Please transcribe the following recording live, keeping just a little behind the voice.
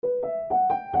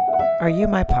Are you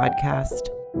my podcast?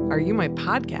 Are you my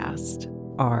podcast?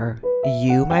 Are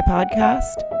you my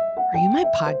podcast? Are you my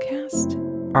podcast?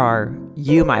 Are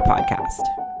you my podcast?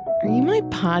 Are you my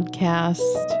podcast?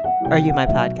 Are you my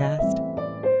podcast?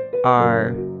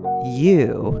 Are you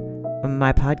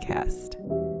my podcast?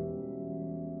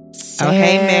 Sarah. Oh,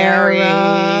 hey,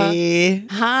 Mary.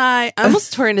 Hi. I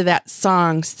almost tore into that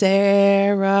song.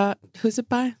 Sarah. Who's it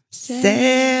by?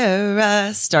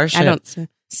 Sarah. Starship. I don't say.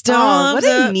 Storms what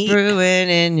a are neat- brewing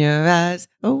in your eyes.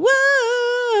 Oh,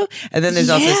 whoa. And then there's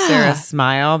also Yeah. Sarah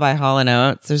Smile by Hall &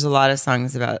 Oates. There's a lot of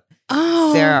songs about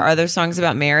Sarah. Are there songs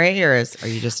about Mary, or are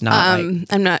you just not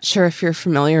I'm not sure if you're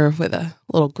familiar with a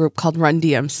little group called Run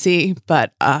DMC,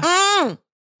 but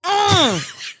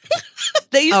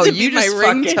they used to be my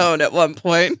ringtone at one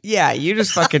point. Yeah, you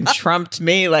just fucking trumped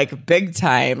me like big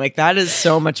time. Like that is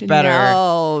so much better.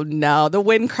 No. The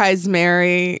wind cries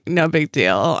Mary. No big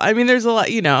deal. I mean, there's a lot,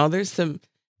 there's some,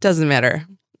 doesn't matter.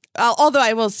 Although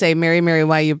I will say, Mary, Mary,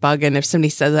 why you bugging? If somebody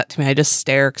says that to me, I just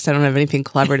stare because I don't have anything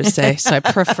clever to say. So I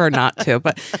prefer not to.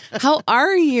 But how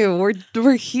are you?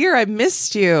 We're here. I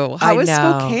missed you. How was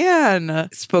Spokane?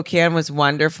 Spokane was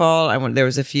wonderful. There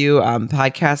was a few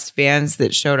podcast fans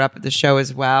that showed up at the show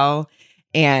as well.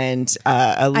 And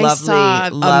a lovely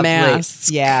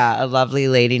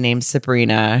lady named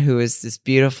Sabrina, who is this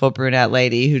beautiful brunette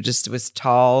lady who just was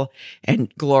tall and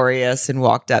glorious and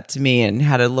walked up to me and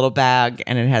had a little bag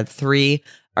and it had 3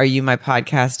 Are You My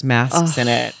Podcast masks in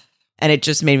it. And it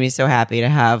just made me so happy to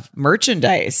have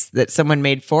merchandise that someone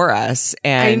made for us.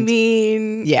 And I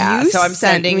mean, yeah, so I'm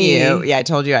sending me. you. Yeah, I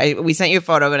told you. We sent you a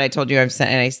photo, and I told you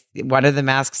one of the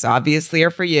masks obviously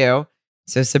are for you.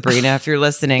 So Sabrina, if you're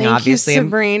listening, Thank obviously you,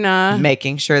 Sabrina. I'm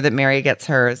making sure that Mary gets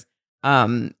hers.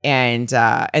 And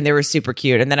they were super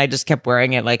cute. And then I just kept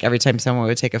wearing it like every time someone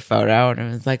would take a photo, and I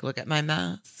was like, look at my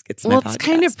mask. It's my podcast. It's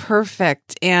kind of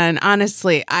perfect. And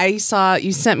honestly, I saw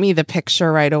you sent me the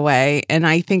picture right away, and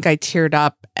I think I teared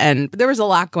up. And there was a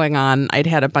lot going on. I'd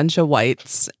had a bunch of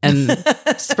whites and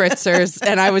spritzers,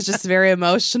 and I was just very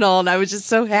emotional, and I was just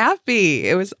so happy.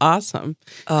 It was awesome.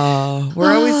 Oh,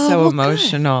 we're always so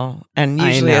emotional, and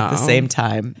usually at the same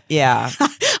time. Yeah.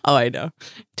 Oh, I know.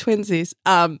 Twinsies.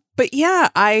 But yeah,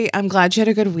 I'm glad you had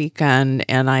a good weekend,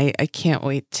 and I can't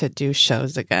wait to do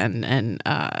shows again. And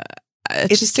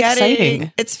it's just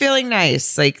exciting. It's feeling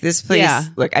nice. Like this place,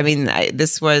 look, I mean,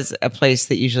 this was a place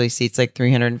that usually seats like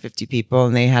 350 people,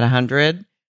 and they had 100,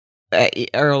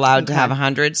 are allowed to have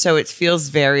 100. So it feels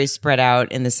very spread out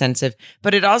in the sense of,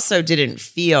 but it also didn't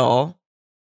feel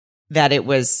that it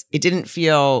didn't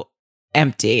feel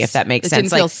empty, if that makes sense. It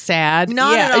didn't feel sad.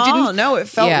 Not at all. No, it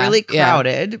felt really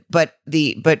crowded, but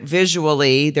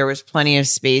visually there was plenty of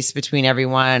space between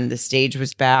everyone. The stage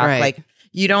was back. Right. Like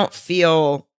you don't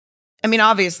feel, I mean,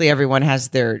 obviously everyone has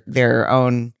their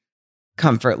own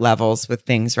comfort levels with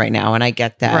things right now. And I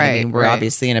get that. Right, I mean, we're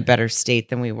obviously in a better state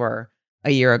than we were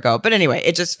a year ago. But anyway,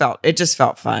 it just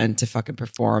felt fun to fucking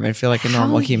perform and feel like a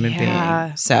normal human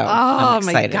being. So I'm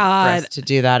excited for us to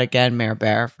do that again, Mayor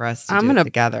Bear, for us to do it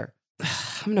together.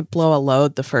 I'm going to blow a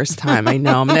load the first time. I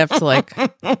know. I'm going to have to like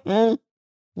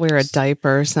wear a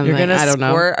diaper or something. You're gonna I don't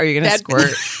know. Are you going to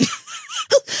squirt?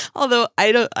 Although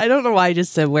I don't know why I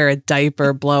just said wear a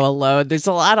diaper, blow a load. There's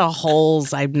a lot of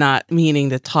holes I'm not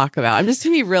meaning to talk about. I'm just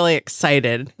going to be really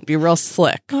excited. Be real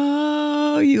slick.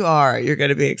 Oh, you are. You're going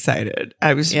to be excited.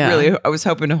 I was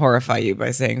hoping to horrify you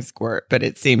by saying squirt, but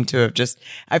it seemed to have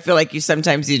I feel like you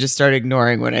just start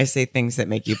ignoring when I say things that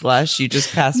make you blush. You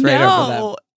just pass right over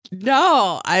them.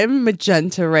 No, I'm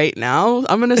magenta right now.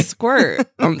 I'm going to squirt.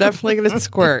 I'm definitely going to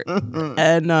squirt.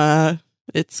 And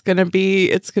it's going to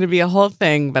be a whole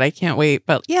thing, but I can't wait.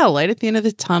 But yeah, light at the end of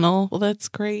the tunnel. Well, that's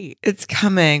great. It's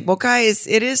coming. Well, guys,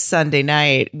 it is Sunday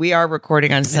night. We are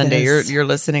recording on Sunday. You're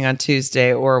listening on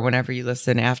Tuesday or whenever you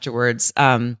listen afterwards.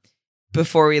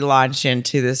 Before we launch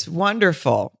into this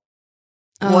wonderful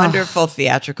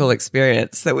theatrical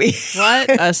experience that we what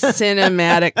a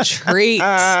cinematic treat.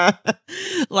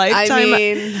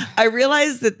 Lifetime. I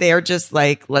realized that they're just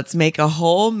like, let's make a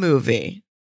whole movie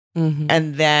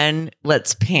and then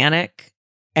let's panic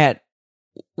at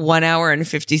 1 hour and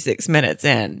 56 minutes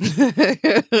in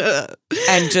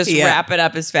and just wrap it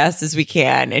up as fast as we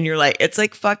can. And you're like, it's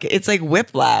like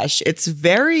whiplash. It's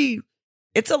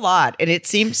a lot. And it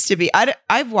seems to be,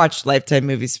 I've watched Lifetime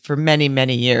movies for many,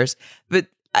 many years, but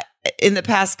in the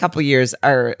past couple years,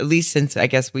 or at least since I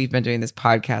guess we've been doing this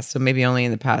podcast, so maybe only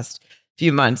in the past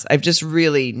few months, I've just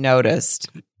really noticed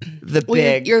the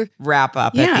big wrap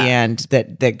up at the end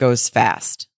that goes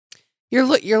fast. You're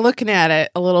looking at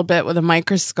it a little bit with a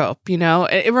microscope,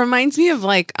 It reminds me of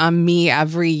like me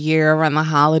every year around the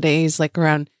holidays, like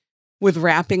around with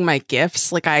wrapping my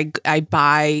gifts. Like I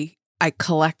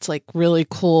collect like really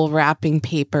cool wrapping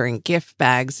paper and gift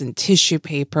bags and tissue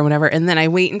paper and whatever. And then I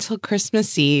wait until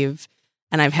Christmas Eve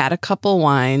and I've had a couple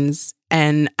wines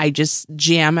and I just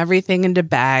jam everything into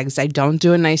bags. I don't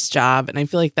do a nice job. And I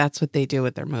feel like that's what they do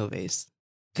with their movies.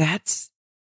 That's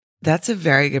a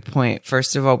very good point.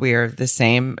 First of all, we are the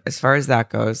same as far as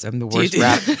that goes. I'm the worst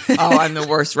I'm the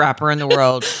worst rapper in the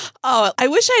world. Oh, I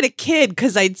wish I had a kid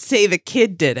because I'd say the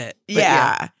kid did it.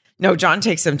 Yeah. No, John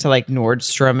takes them to like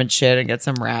Nordstrom and shit and gets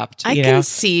them wrapped. I can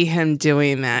see him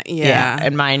doing that. Yeah.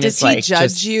 And mine Does is like. Does he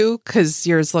judge you because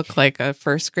yours look like a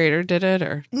first grader did it?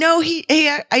 Or no, he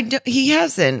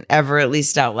hasn't ever, at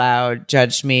least out loud,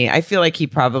 judged me. I feel like he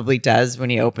probably does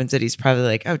when he opens it. He's probably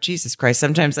like, oh, Jesus Christ.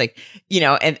 Sometimes like,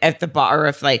 and at the bar,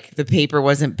 if like the paper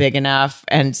wasn't big enough.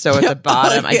 And so at the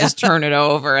bottom, I just turn it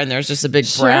over and there's just a big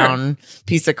brown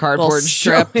piece of cardboard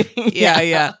strip.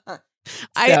 Yeah.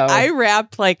 I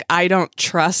rap like I don't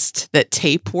trust that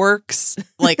tape works.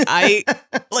 Like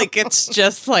it's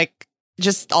just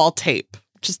all tape,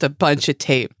 just a bunch of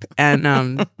tape. And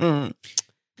I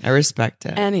respect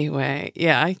it. Anyway,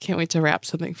 yeah, I can't wait to rap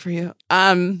something for you.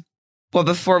 Well,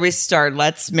 before we start,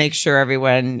 let's make sure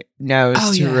everyone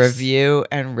knows to review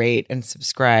and rate and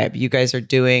subscribe. You guys are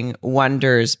doing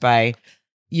wonders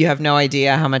you have no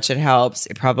idea how much it helps.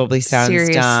 It probably sounds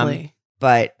dumb.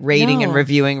 But rating and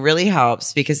reviewing really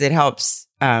helps because it helps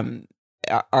get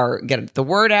the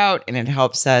word out and it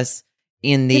helps us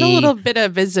in the... Get a little bit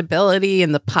of visibility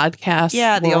in the podcast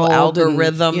the old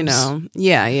algorithms. And,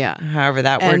 yeah. However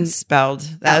that word's spelled.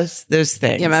 Those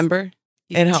things. You remember?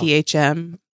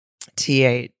 THM.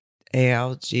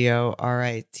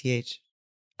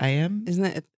 TALGORITHIM? Isn't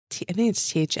it? I think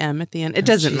it's THM at the end. It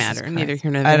doesn't matter. Christ. Neither here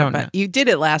nor there. I don't know. You did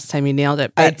it last time. You nailed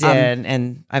it. But, I did,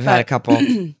 and I've had a couple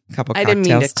cocktails I didn't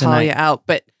mean to call tonight. you out,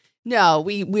 but no,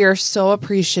 we are so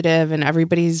appreciative, and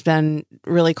everybody's been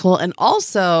really cool, and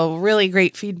also really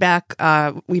great feedback.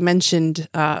 We mentioned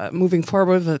moving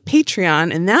forward with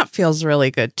Patreon, and that feels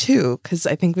really good too because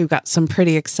I think we've got some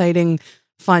pretty exciting,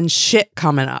 fun shit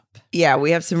coming up. Yeah,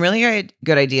 we have some really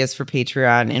good ideas for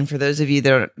Patreon. And for those of you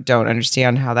that don't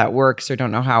understand how that works or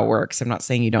don't know how it works, I'm not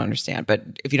saying you don't understand, but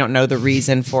if you don't know the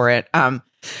reason for it,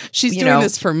 she's doing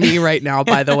this for me right now,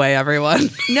 by the way, everyone.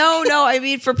 No, I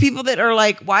mean, for people that are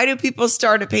like, why do people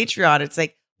start a Patreon? It's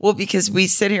like, well, because we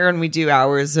sit here and we do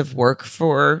hours of work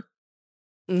for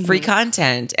free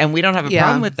content and we don't have a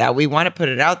problem with that. We want to put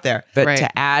it out there, but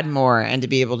to add more and to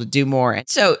be able to do more.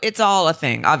 So it's all a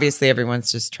thing. Obviously,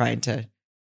 everyone's just trying to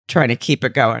keep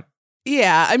it going.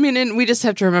 Yeah, I mean, and we just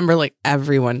have to remember, like,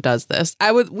 everyone does this.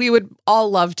 We would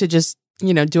all love to just,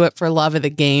 do it for love of the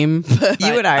game. But,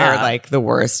 you and I are like the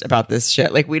worst about this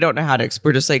shit. Like, we don't know how to.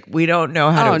 We're just like, we don't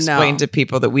know how to explain to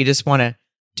people that we just want to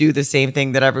do the same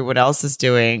thing that everyone else is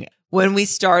doing. When we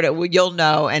start it, you'll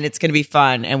know, and it's going to be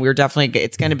fun. And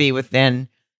it's going to be within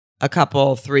a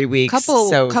couple, 3 weeks.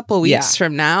 Couple weeks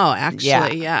from now,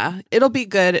 actually. Yeah, it'll be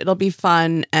good. It'll be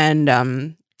fun,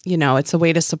 and it's a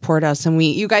way to support us. And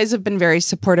you guys have been very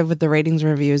supportive with the ratings and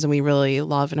reviews, and we really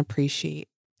love and appreciate.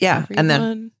 Yeah. Everyone. And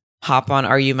then hop on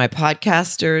Are You My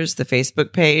Podcasters, the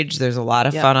Facebook page. There's a lot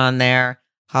of fun on there.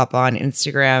 Hop on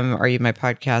Instagram, Are You My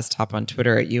Podcast. Hop on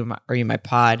Twitter Are You My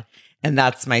Pod. And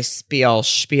that's my spiel.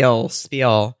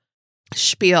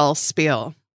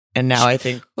 And now I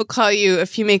think we'll call you,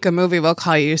 if you make a movie, we'll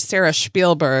call you Sarah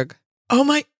Spielberg.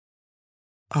 Oh,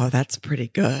 that's pretty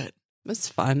good. It was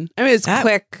fun. I mean, it's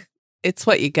quick. It's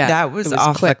what you get. That was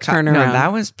off quick turnaround. No,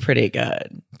 that was pretty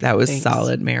good. That was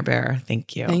solid, Mayor Bear.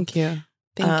 Thank you. Thank you.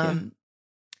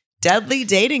 Deadly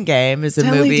Dating Game is a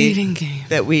movie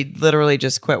that we literally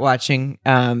just quit watching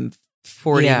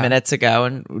 40 minutes ago,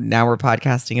 and now we're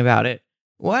podcasting about it.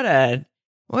 What a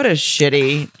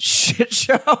shitty shit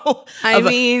show. I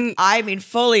mean,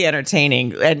 fully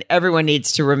entertaining. And everyone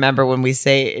needs to remember when we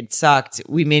say it sucked,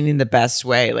 we mean in the best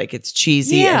way. Like, it's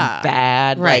cheesy and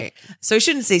bad. Right. Like, so I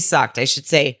shouldn't say sucked. I should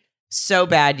say so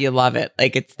bad you love it.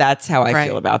 Like, that's how I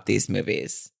feel about these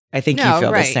movies. I think you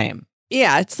feel the same.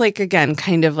 Yeah, it's like, again,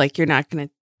 kind of like you're not going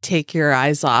to take your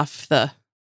eyes off the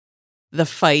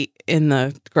fight in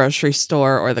the grocery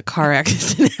store or the car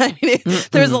accident. I mean,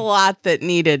 there's a lot that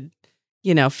needed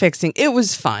fixing. It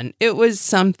was fun. It was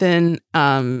something,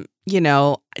 did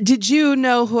you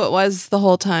know who it was the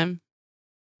whole time?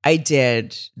 I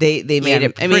did. They made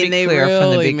it pretty clear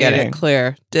from the beginning. Made it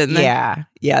clear, didn't they?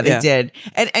 Yeah, they did.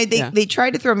 And they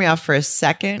tried to throw me off for a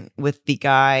second with the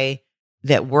guy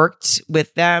that worked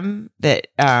with them. That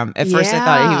at first I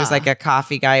thought he was like a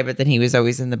coffee guy, but then he was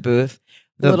always in the booth.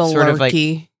 The little sort lurky. of like,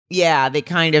 they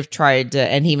kind of tried to,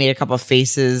 and he made a couple of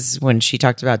faces when she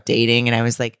talked about dating, and I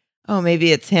was like, oh,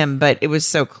 maybe it's him. But it was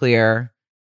so clear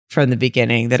from the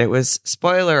beginning that it was,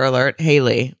 spoiler alert,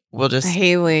 Haley. We'll just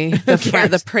Haley,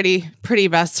 the pretty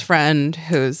best friend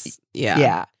who's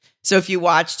yeah. So if you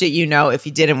watched it, you know. If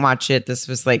you didn't watch it, this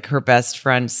was like her best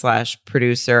friend /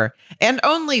 producer and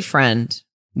only friend.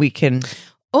 We can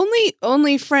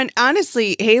only friend.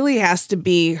 Honestly, Haley has to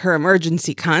be her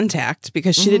emergency contact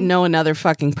because she didn't know another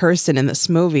fucking person in this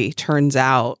movie. Turns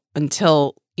out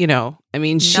until I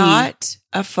mean, not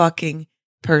a fucking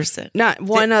person, not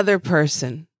one other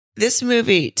person. This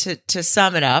movie, to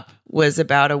sum it up, was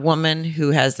about a woman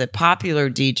who has a popular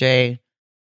radio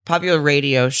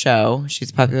show. She's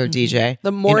a popular DJ.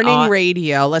 The morning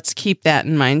radio. Let's keep that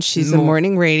in mind. She's a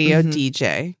morning radio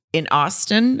DJ. In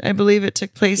Austin, I believe it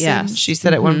took place in. She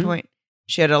said at one point,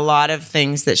 she had a lot of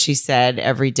things that she said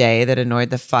every day that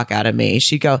annoyed the fuck out of me.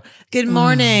 She'd go, "Good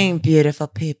morning, beautiful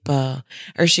people."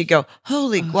 Or she'd go,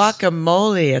 "Holy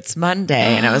guacamole, it's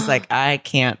Monday." And I was like, I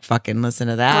can't fucking listen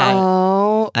to that.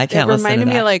 Oh, I can't listen to that. It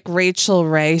reminded me of like Rachel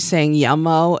Ray saying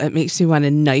yummo. It makes me want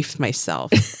to knife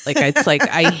myself. Like, it's like,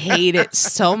 I hate it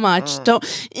so much.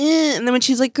 And then when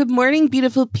she's like, "Good morning,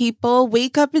 beautiful people.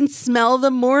 Wake up and smell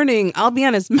the morning." I'll be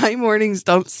honest, my mornings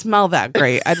don't smell that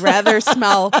great. I'd rather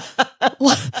smell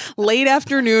late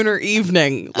afternoon or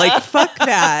evening. Like, fuck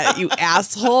that, you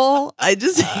asshole. I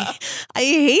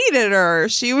hated her.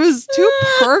 She was too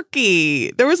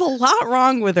perky. There was a lot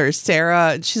wrong with her,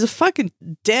 Sarah. She's a fucking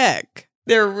dick.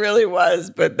 There really was,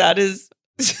 but that is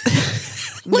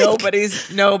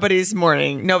nobody's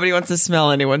morning. Nobody wants to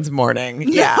smell anyone's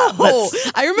morning. Yeah. No.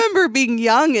 I remember being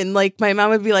young and like my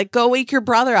mom would be like, "Go wake your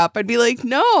brother up." I'd be like,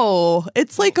 "No,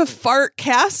 it's like a fart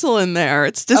castle in there.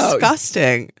 It's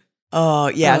disgusting." Oh,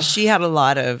 yeah. She had a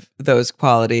lot of those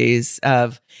qualities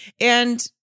and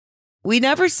we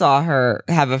never saw her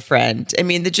have a friend. I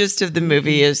mean, the gist of the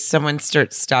movie is someone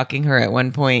starts stalking her at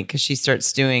one point because she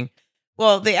starts doing,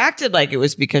 well, they acted like it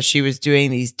was because she was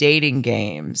doing these dating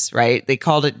games, right? They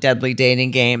called it Deadly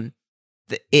Dating Game.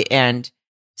 And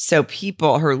so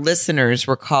her listeners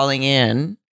were calling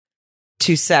in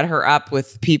to set her up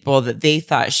with people that they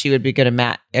thought she would be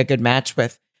a good match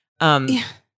with. And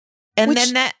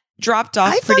then that dropped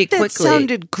off pretty quickly. That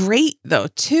sounded great though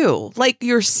too. Like,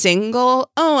 you're single.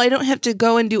 Oh, I don't have to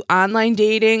go and do online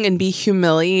dating and be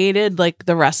humiliated like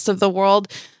the rest of the world.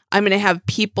 I'm going to have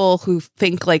people who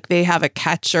think like they have a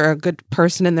catch or a good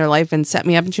person in their life and set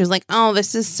me up. And she was like, "Oh,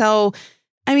 this is so."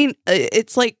 I mean,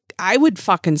 it's like I would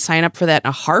fucking sign up for that in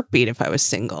a heartbeat if I was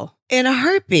single. In a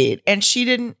heartbeat. And she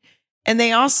didn't. And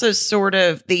they also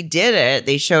they did it.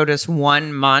 They showed us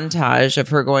one montage of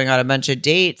her going on a bunch of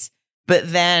dates.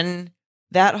 But then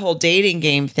that whole dating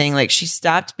game thing, like, she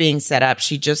stopped being set up.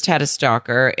 She just had a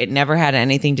stalker. It never had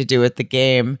anything to do with the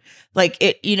game. Like,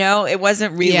 it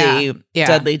wasn't really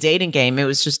Deadly Dating Game. It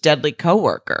was just Deadly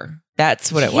Coworker.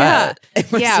 That's what it was.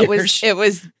 It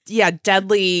was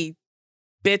Deadly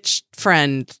Bitch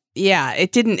Friend. Yeah,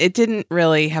 it didn't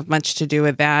really have much to do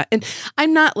with that. And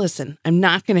I'm not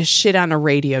going to shit on a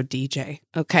radio DJ,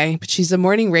 okay? But she's a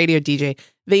morning radio DJ.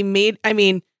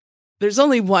 There's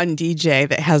only one DJ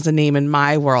that has a name in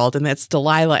my world, and that's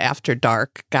Delilah After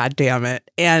Dark. God damn it.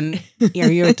 And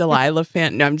are you a Delilah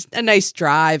fan? No, I'm just a nice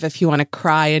drive if you want to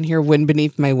cry and hear Wind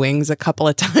Beneath My Wings a couple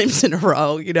of times in a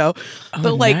row, Oh,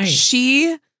 but like, nice.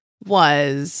 She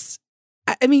was,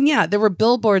 there were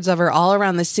billboards of her all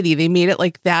around the city. They made it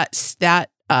like that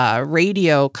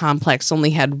radio complex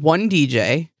only had one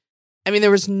DJ. I mean,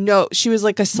 she was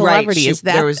like a celebrity. Right.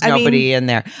 There was nobody in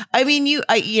there. I mean,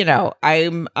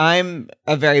 I'm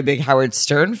a very big Howard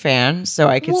Stern fan, so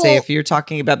I could say if you're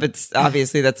talking about, but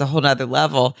obviously that's a whole nother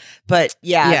level. But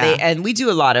and we do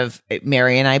a lot of,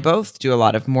 Mary and I both do a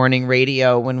lot of morning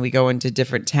radio when we go into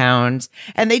different towns.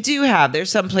 And there's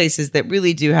some places that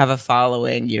really do have a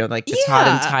following, like the Todd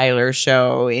and Tyler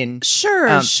show in.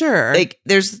 Sure. Like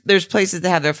there's places that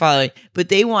have their following, but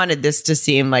they wanted this to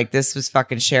seem like this was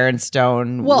fucking Sharon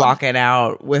Stone walking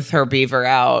out with her beaver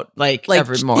out like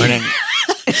every morning.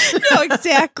 No,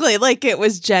 exactly. Like it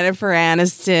was Jennifer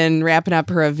Aniston wrapping up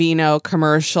her Aveeno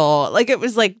commercial. Like it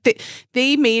was like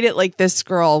they made it like this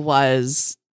girl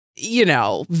was,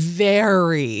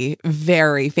 very,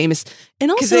 very famous. And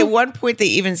also, because at one point they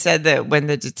even said that when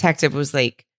the detective was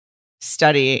like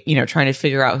studying, trying to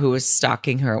figure out who was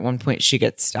stalking her, at one point she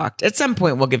gets stalked. At some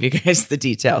point we'll give you guys the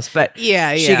details, but she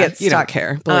gets stalked. You don't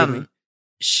care. Believe me.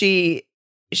 She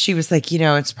was like,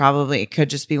 it could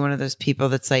just be one of those people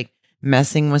that's like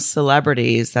messing with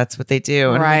celebrities. That's what they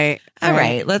do. And right. All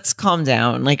right, let's calm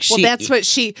down. Like that's what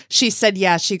she said.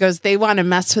 Yeah, she goes, they want to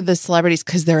mess with the celebrities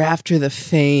because they're after the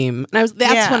fame. And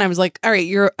that's when I was like, all right,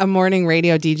 you're a morning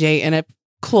radio DJ in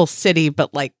cool city,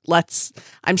 but like,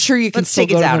 I'm sure you can Let's still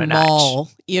take it go down to a the notch.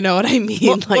 mall. You know what I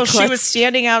mean? Well, she was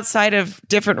standing outside of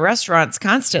different restaurants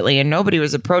constantly and nobody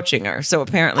was approaching her. So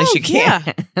apparently she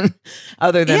can't,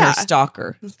 other than her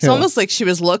stalker. It's almost like she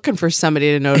was looking for somebody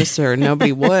to notice her and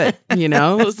nobody would, you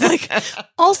know? It was like,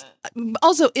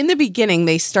 also in the beginning,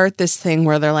 they start this thing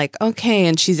where they're like, okay,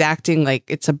 and she's acting like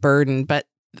it's a burden, but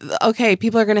okay,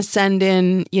 people are going to send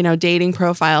in, you know, dating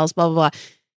profiles, blah, blah, blah.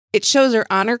 It shows her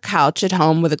on her couch at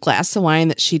home with a glass of wine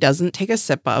that she doesn't take a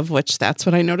sip of, which that's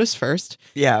what I noticed first.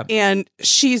 Yeah. And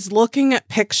she's looking at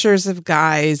pictures of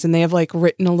guys and they have like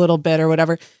written a little bit or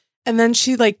whatever. And then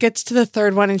she like gets to the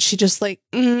third one and she just like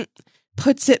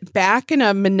puts it back in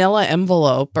a manila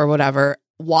envelope or whatever,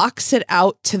 walks it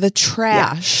out to the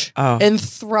trash and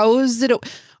throws it. All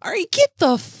right, get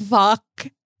the fuck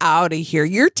out of here.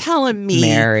 You're telling me,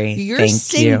 Mary, you're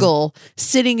single,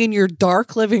 sitting in your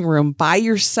dark living room by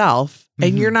yourself,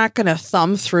 and you're not going to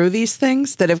thumb through these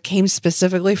things that have came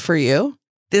specifically for you?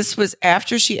 This was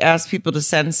after she asked people to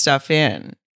send stuff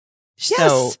in. Yes.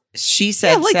 So she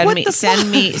said,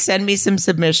 send me some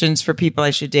submissions for people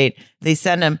I should date. They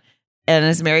send them. And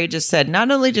as Mary just said, not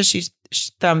only does she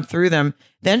thumb through them,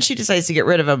 then she decides to get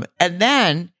rid of them. And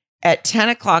then at 10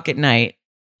 o'clock at night,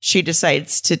 she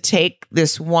decides to take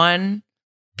this one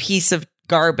piece of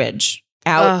garbage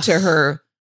out to her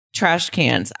trash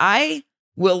cans. I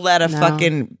will let a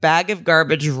fucking bag of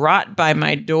garbage rot by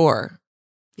my door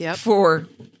for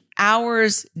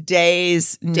hours,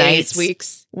 days, nights,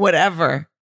 weeks, whatever,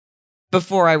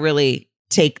 before I really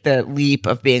take the leap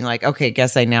of being like, okay,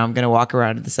 guess I'm going to walk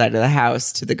around to the side of the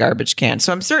house to the garbage can.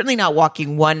 So I'm certainly not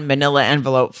walking one manila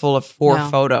envelope full of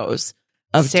 4 photos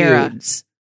of Sarah, dudes.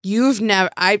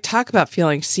 I talk about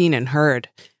feeling seen and heard.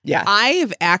 Yeah.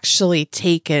 I've actually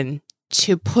taken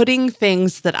to putting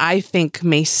things that I think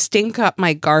may stink up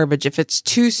my garbage if it's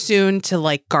too soon to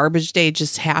like garbage day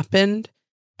just happened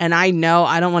and I know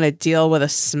I don't want to deal with a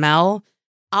smell.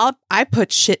 I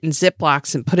put shit in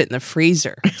Ziplocs and put it in the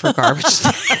freezer for garbage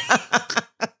day.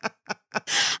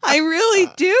 I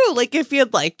really do. Like if you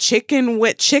had like chicken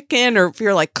with chicken, or if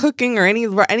you're like cooking or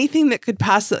anything that could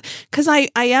possibly, because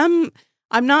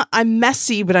I'm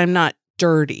messy, but I'm not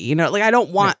dirty. You know, like I don't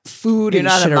want food and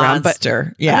shit around. But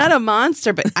I'm not a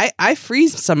monster, but I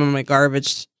freeze some of my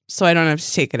garbage so I don't have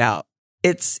to take it out.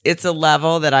 It's a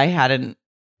level that I hadn't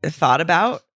thought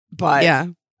about, but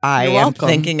I am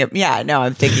thinking of,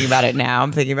 I'm thinking about it now.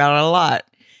 I'm thinking about it a lot.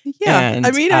 Yeah. And,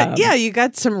 I mean, you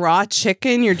got some raw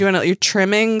chicken. You're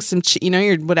trimming some,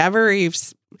 you're whatever. You've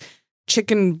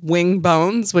chicken wing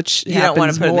bones, which you don't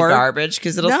want to put in the garbage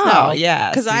because it'll smell.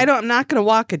 Yeah. Because I'm not going to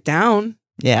walk it down.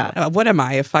 Yeah. What am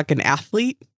I, a fucking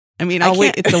athlete? I mean,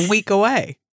 it's a week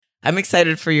away. I'm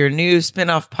excited for your new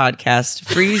spinoff podcast,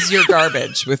 Freeze Your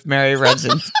Garbage with Mary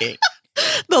Rudzinski.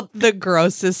 The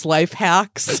grossest life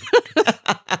hacks.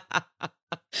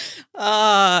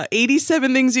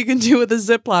 87 things you can do with a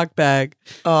Ziploc bag.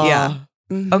 Yeah.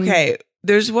 Mm-hmm. Okay.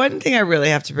 There's one thing I really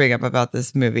have to bring up about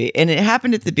this movie, and it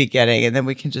happened at the beginning, and then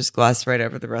we can just gloss right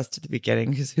over the rest of the beginning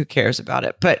because who cares about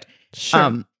it? But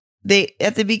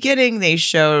at the beginning, they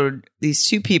showed these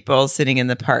 2 people sitting in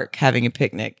the park having a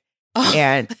picnic.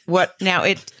 And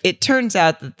it turns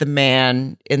out that the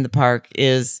man in the park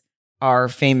is our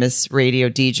famous radio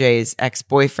DJ's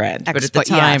ex-boyfriend. But at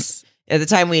the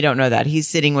time, we don't know that. He's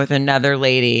sitting with another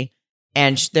lady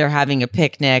and they're having a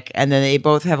picnic. And then they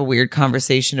both have a weird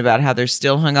conversation about how they're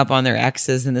still hung up on their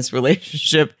exes and this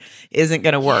relationship isn't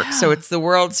going to work. Yeah. So it's the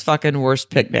world's fucking worst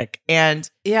picnic. And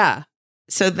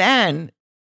so then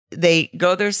they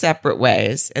go their separate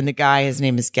ways. And the guy, his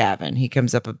name is Gavin. He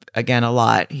comes up again a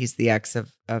lot. He's the ex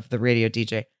of the radio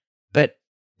DJ. But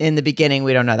in the beginning,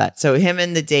 we don't know that. So him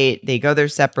and the date, they go their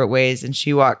separate ways and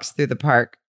she walks through the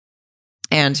park.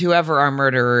 And whoever our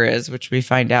murderer is, which we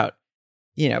find out,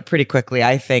 pretty quickly,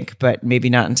 I think, but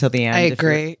maybe not until the end. I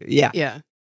agree. Yeah.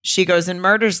 She goes and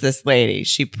murders this lady.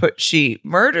 She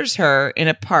murders her in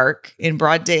a park in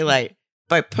broad daylight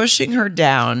by pushing her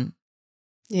down.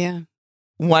 Yeah.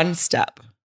 One step.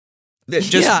 It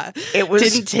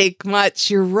didn't take much.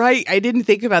 You're right. I didn't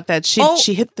think about that.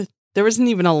 She hit there wasn't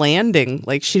even a landing.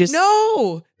 Like she just.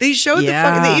 No, they showed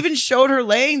they even showed her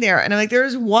laying there. And I'm like,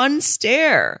 there's one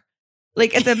stair.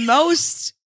 Like at the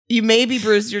most, you maybe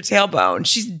bruised your tailbone.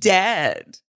 She's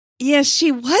dead. Yeah,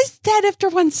 she was dead after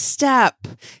one step.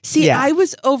 See, I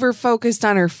was over-focused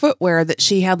on her footwear that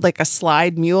she had like a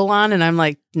slide mule on. And I'm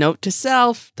like, note to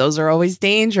self, those are always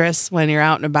dangerous when you're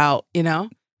out and about, But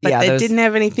it didn't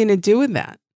have anything to do with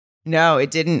that. No,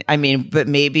 it didn't. I mean, but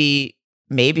maybe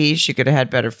she could have had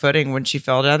better footing when she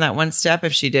fell down that one step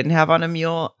if she didn't have on a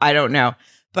mule. I don't know.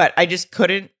 But I just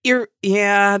couldn't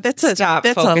stop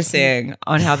focusing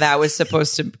on how that was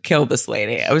supposed to kill this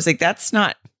lady. I was like, that's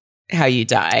not how you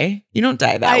die. You don't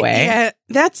die that way. Yeah,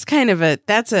 that's kind of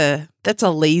that's a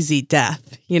lazy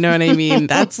death. You know what I mean?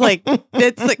 That's like put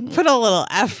a little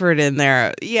effort in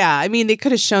there. Yeah, I mean, they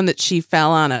could have shown that she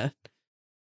fell on a,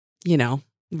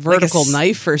 vertical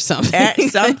knife or something.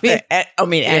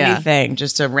 Anything.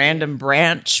 Just a random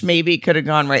branch maybe could have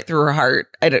gone right through her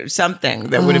heart.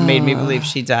 Something that would have made me believe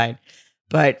she died.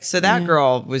 But so that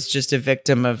girl was just a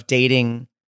victim of dating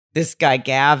this guy,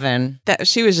 Gavin. That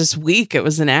she was just weak. It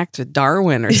was an act of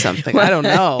Darwin or something. I don't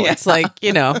know. Yeah. It's like,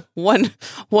 one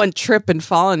trip and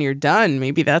fall and you're done.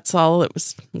 Maybe that's all it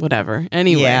was. Whatever.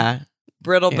 Anyway. Yeah.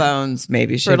 Brittle bones,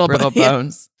 maybe. She had brittle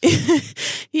bones.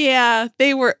 Yeah,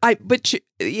 they were.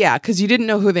 Because you didn't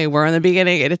know who they were in the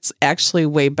beginning, and it's actually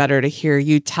way better to hear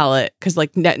you tell it. Because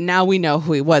now we know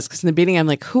who he was. Because in the beginning, I'm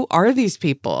like, who are these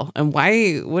people, and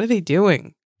why? What are they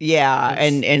doing? Yeah,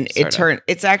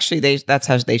 it's actually that's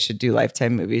how they should do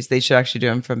Lifetime movies. They should actually do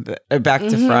them from back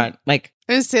to front. Like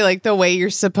I would say, like the way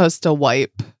you're supposed to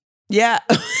wipe. Yeah.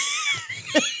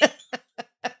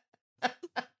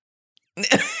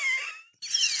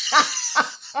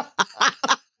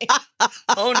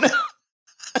 Oh no.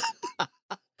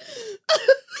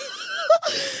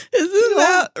 Isn't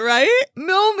that right?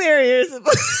 No, Mary. You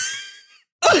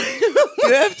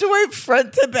have to wipe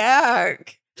front to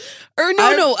back. Or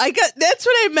no, that's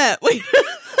what I meant. Wait.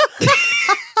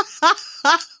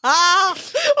 I'm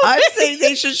saying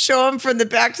they should show them from the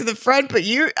back to the front, but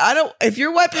if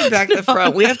you're wiping back to the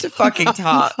front, we have to fucking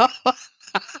talk.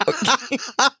 Okay.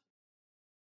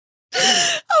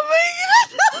 Oh my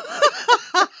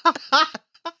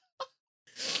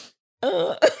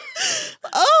god.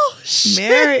 Oh shit.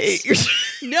 Mary,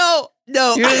 no.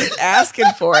 You're just asking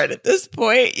for it at this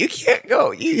point. You can't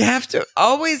go. You have to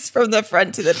always from the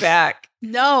front to the back.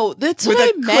 No, that's what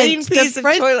I meant. With a clean piece of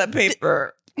toilet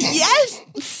paper. Yes.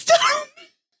 Stop.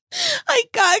 I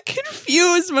got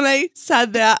confused when I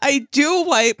said that. I do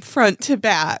wipe front to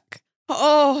back.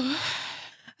 Oh.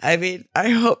 I mean, I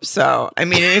hope so. I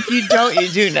mean, if you don't, you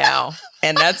do now.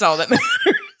 And that's all that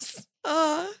matters.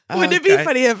 Wouldn't it be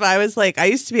funny if I was like, I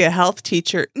used to be a health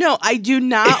teacher. No, I do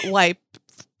not wipe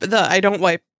I don't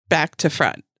wipe back to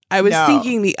front. I was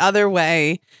thinking the other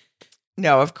way.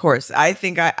 No, of course. I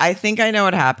think I know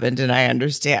what happened and I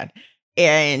understand.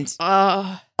 And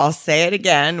I'll say it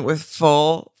again with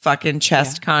full fucking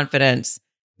chest confidence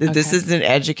that this is an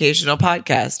educational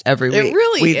podcast every week. It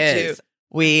really is.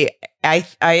 I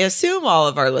assume all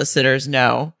of our listeners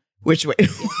know which way.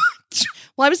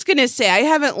 Well, I was going to say, I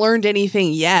haven't learned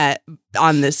anything yet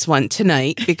on this one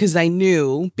tonight because I'm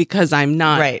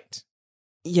not,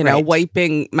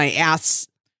 wiping my ass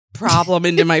problem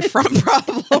into my front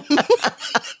problem.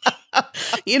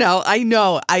 I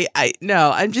know. I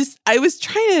know. I was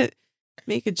trying to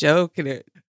make a joke and it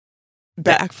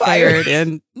backfired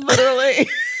and literally.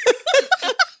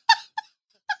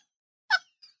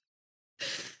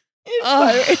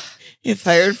 It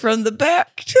fired from the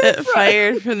back to the front.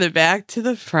 Fired from the back to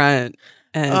the front.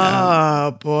 And,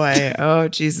 oh boy! Oh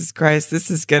Jesus Christ! This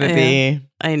is gonna be.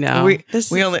 I know. We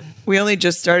only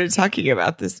just started talking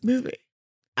about this movie.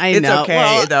 It's know.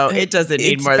 Okay, though. It doesn't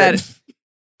need more than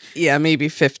maybe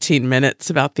 15 minutes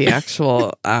about the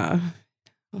actual.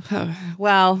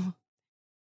 Well,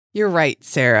 you're right,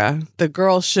 Sarah. The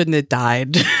girl shouldn't have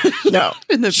died. No,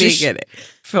 in the beginning.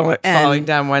 Falling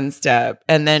down one step.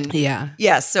 And then,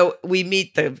 yeah. So we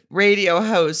meet the radio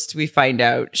host. We find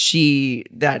out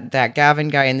that Gavin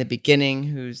guy in the beginning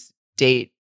whose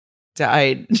date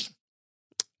died.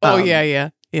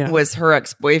 Was her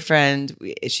ex-boyfriend.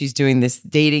 She's doing this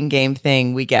dating game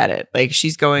thing. We get it. Like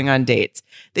she's going on dates.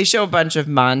 They show a bunch of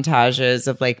montages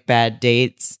of like bad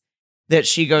dates that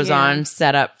she goes on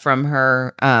set up from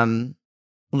her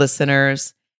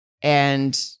listeners.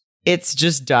 And it's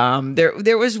just dumb.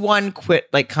 There was one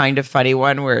kind of funny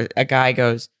one where a guy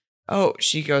goes,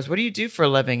 she goes, "What do you do for a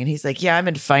living?" And he's like, "Yeah, I'm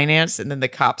in finance." And then the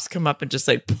cops come up and just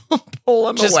like pull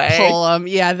him away. Pull him.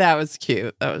 Yeah, that was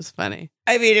cute. That was funny.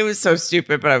 I mean, it was so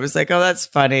stupid, but I was like, oh, that's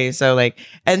funny. So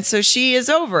so she is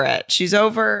over it. She's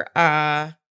over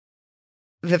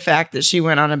the fact that she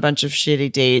went on a bunch of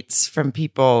shitty dates from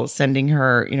people sending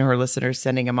her, her listeners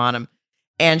sending them on them.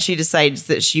 And she decides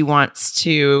that she wants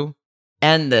to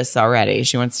end this already.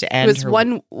 She wants to end. It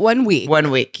was one week.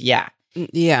 1 week, yeah.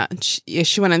 Yeah.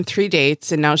 She went on 3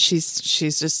 dates and now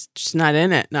she's not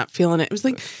in it, not feeling it. It was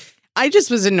like, I just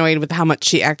was annoyed with how much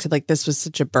she acted like this was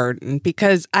such a burden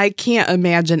because I can't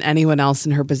imagine anyone else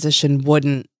in her position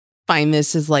wouldn't find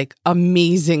this as like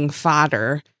amazing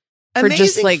fodder for amazing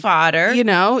just like fodder, you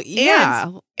know,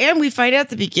 yeah. And we find out at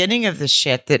the beginning of the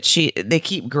shit that they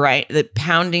keep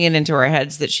pounding it into our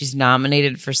heads that she's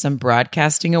nominated for some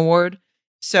broadcasting award.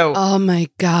 So, oh my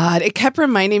God, it kept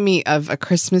reminding me of A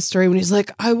Christmas Story when he's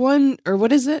like, I won, or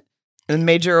what is it? A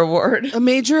major award. A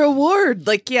major award.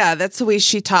 Like, yeah, that's the way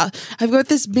she taught. I've got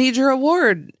this major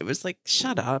award. It was like,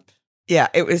 shut up. Yeah,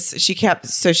 it was. She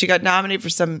got nominated for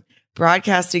some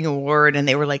broadcasting award, and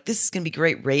they were like, this is going to be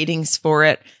great ratings for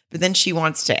it. But then she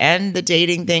wants to end the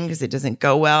dating thing because it doesn't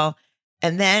go well.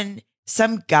 And then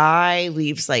some guy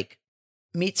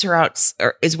meets her out,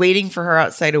 or is waiting for her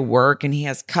outside of work, and he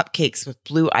has cupcakes with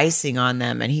blue icing on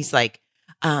them. And he's like,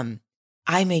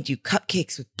 I made you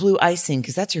cupcakes with blue icing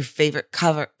because that's your favorite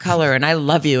color. And I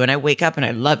love you. And I wake up and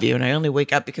I love you. And I only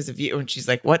wake up because of you. And she's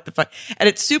like, what the fuck? And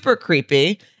it's super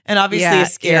creepy and obviously a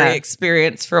scary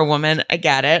experience for a woman. I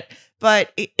get it.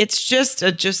 But it's just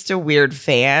a weird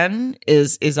fan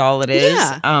is all it is.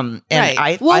 Yeah. And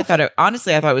I thought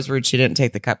it was rude she didn't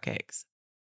take the cupcakes.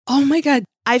 Oh my God.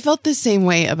 I felt the same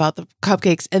way about the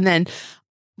cupcakes. And then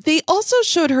they also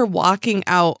showed her walking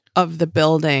out of the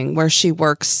building where she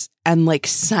works and like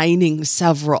signing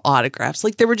several autographs.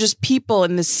 Like there were just people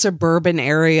in this suburban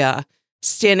area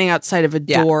standing outside of a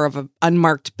door of an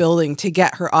unmarked building to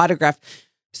get her autograph.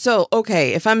 So,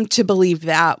 okay, if I'm to believe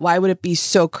that, why would it be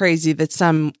so crazy that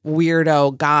some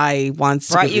weirdo guy wants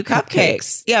to give you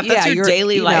cupcakes? Yeah, that's your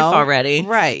daily life already.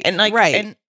 Right.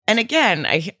 And and again,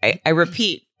 I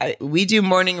repeat, we do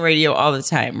morning radio all the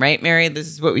time, right, Mary? This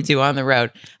is what we do on the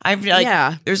road.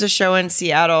 There's a show in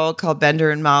Seattle called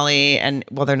Bender and Molly, and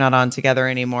they're not on together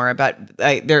anymore. But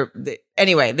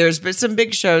anyway, there's been some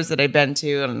big shows that I've been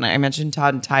to, and I mentioned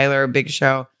Todd and Tyler, a big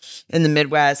show in the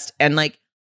Midwest, and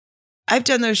I've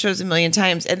done those shows a million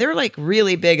times, and they're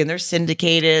really big, and they're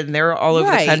syndicated, and they're all over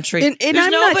the country. And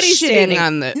I'm nobody not standing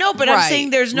on the. No, but I'm saying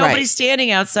there's nobody standing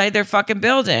outside their fucking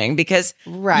building because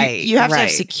you have to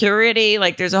have security.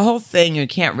 There's a whole thing you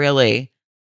can't really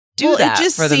do that it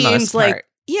just for the most part.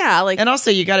 And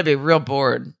also you got to be real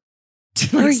bored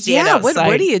to stand outside.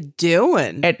 What are you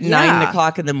doing at 9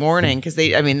 o'clock in the morning? Because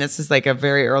this is a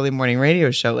very early morning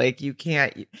radio show. You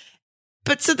can't.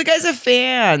 But so the guy's a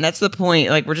fan. That's the point.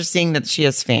 We're just seeing that she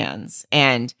has fans.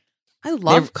 And I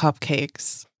love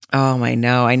cupcakes. Oh, I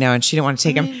know. And she didn't want to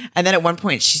take them. And then at one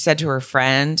point she said to her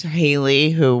friend,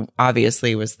 Haley, who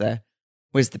obviously was the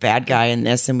bad guy in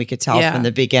this. And we could tell from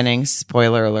the beginning,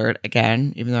 spoiler alert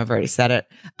again, even though I've already said it.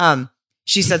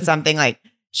 She said something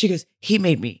she goes, he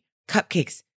made me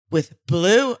cupcakes with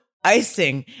blue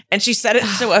icing. And she said it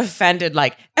so offended,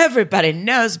 everybody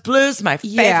knows blue's my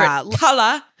favorite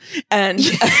color. And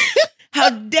how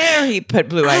dare he put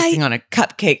blue icing on a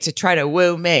cupcake to try to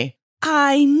woo me?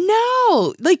 I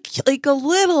know. Like a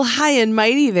little high and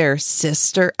mighty there,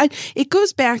 sister. It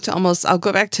goes back to I'll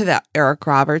go back to that Eric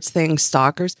Roberts thing,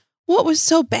 Stalkers. What was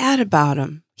so bad about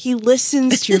him? He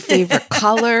listens to your favorite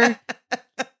color.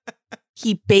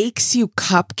 He bakes you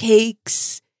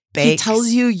cupcakes. He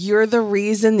tells you you're the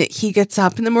reason that he gets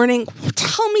up in the morning.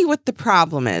 Tell me what the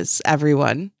problem is,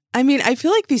 everyone. I mean, I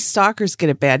feel like these stalkers get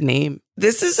a bad name.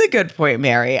 This is a good point,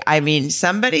 Mary. I mean,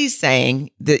 somebody's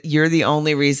saying that you're the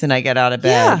only reason I get out of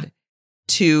bed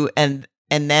and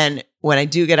then when I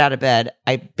do get out of bed,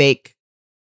 I bake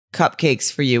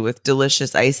cupcakes for you with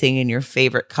delicious icing in your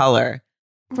favorite color.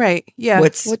 Right. Yeah.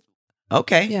 What's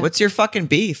your fucking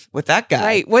beef with that guy?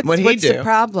 Right. What's the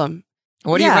problem?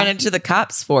 What do you run into the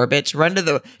cops for, bitch? Run to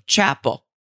the chapel.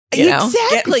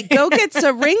 Exactly. Go get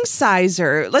a ring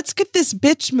sizer. Let's get this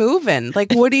bitch moving.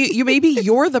 What do you maybe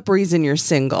you're the reason you're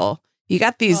single. You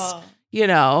got these, fucking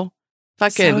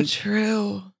so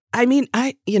true. I mean,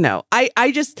 I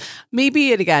just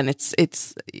maybe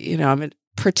it's I'm at a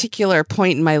particular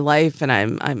point in my life and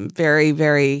I'm very,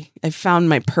 very I found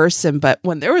my person, but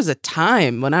when there was a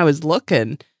time when I was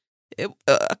looking,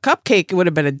 a cupcake would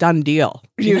have been a done deal.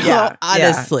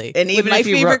 Honestly. And even with my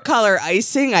favorite color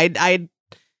icing, I'd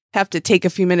have to take a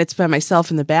few minutes by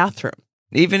myself in the bathroom.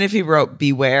 Even if he wrote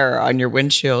 "Beware" on your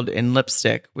windshield in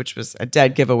lipstick, which was a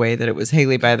dead giveaway that it was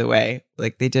Haley, by the way,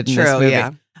 like they did in this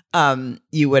movie,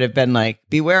 you would have been like,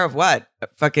 beware of what?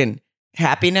 Fucking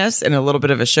happiness and a little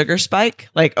bit of a sugar spike?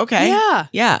 Okay.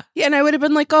 Yeah. And I would have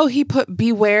been like, oh, he put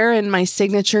 "Beware" in my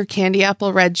signature candy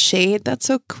apple red shade. That's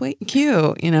so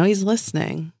cute. He's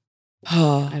listening.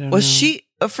 Oh, I don't know.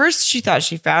 At first she thought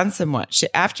she found someone.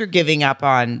 After giving up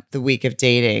on the week of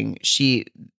dating,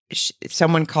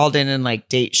 someone called in and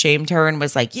date shamed her and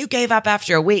was like, you gave up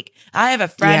after a week. I have a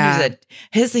friend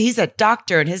he's a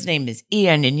doctor and his name is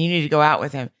Ian and you need to go out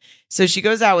with him. So she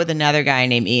goes out with another guy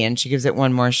named Ian. She gives it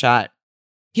one more shot.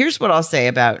 Here's what I'll say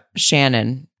about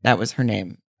Shannon. That was her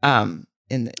name. in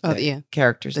the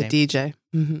character's the name. DJ.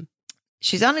 Mm-hmm.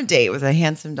 She's on a date with a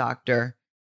handsome doctor.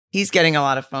 He's getting a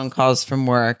lot of phone calls from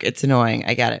work. It's annoying.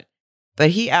 I get it. But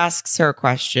he asks her a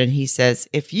question. He says,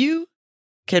 if you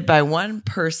could buy one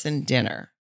person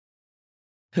dinner,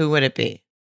 who would it be?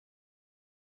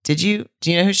 Do you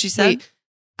know who she said?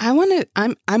 Wait,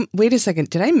 wait a second.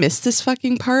 Did I miss this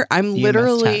fucking part?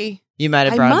 You might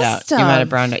have browned out. You might have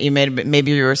browned out.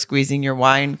 Maybe you were squeezing your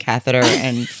wine catheter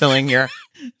and filling your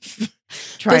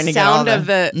trying to get all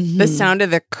the sound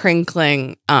of the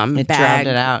crinkling it bag drowned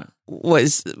it out.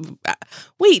 Was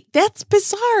wait, that's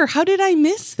bizarre. How did I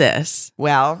miss this?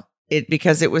 Well,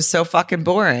 because it was so fucking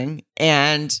boring.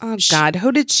 And oh God,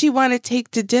 who did she want to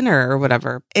take to dinner or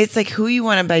whatever? It's like, who you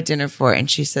want to buy dinner for?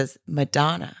 And she says,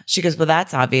 Madonna. She goes, well,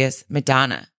 that's obvious.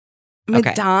 Madonna.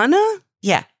 Madonna? Okay.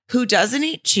 Yeah. Who doesn't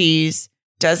eat cheese,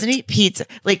 doesn't eat pizza,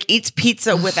 like eats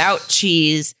pizza without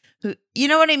cheese. You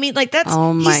know what I mean? Like that's,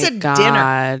 oh my he said God.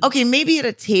 Dinner. Okay, maybe at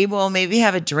a table, maybe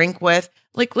have a drink with.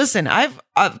 Like, listen, I've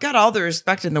got all the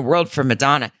respect in the world for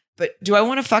Madonna, but do I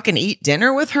want to fucking eat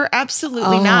dinner with her?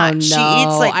 Absolutely not. No. She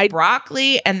eats like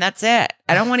broccoli and that's it.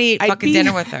 I don't want to eat fucking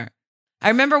dinner with her. I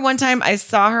remember one time I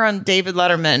saw her on David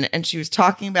Letterman and she was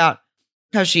talking about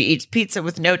how she eats pizza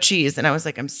with no cheese. And I was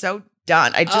like, I'm so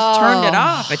done. I just turned it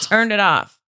off. I turned it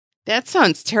off. That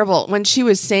sounds terrible. When she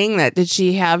was saying that, did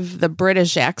she have the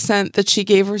British accent that she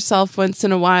gave herself once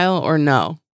in a while or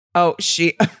no? Oh,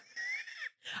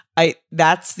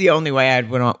 that's the only way I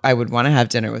would want to have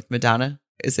dinner with Madonna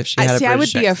is if she had a British accent. I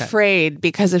would be afraid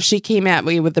because if she came at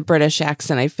me with the British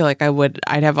accent, I feel like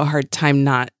I'd have a hard time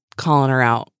not calling her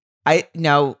out.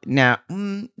 No,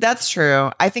 that's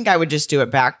true. I think I would just do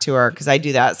it back to her because I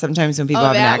do that sometimes when people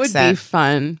have an accent. That would be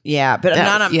fun. Yeah, but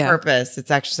not on purpose. It's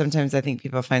actually sometimes I think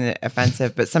people find it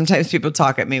offensive, but sometimes people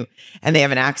talk at me and they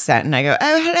have an accent and I go,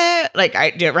 oh, hello. Like I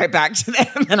do it right back to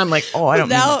them and I'm like, oh, I don't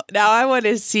know. Now I want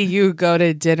to see you go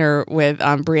to dinner with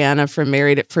Brianna from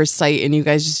Married at First Sight and you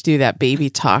guys just do that baby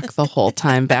talk the whole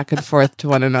time back and forth to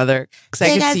one another. Because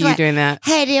I can see you doing that.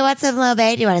 Hey, do you want some lo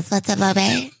mein? Do you want to split some lo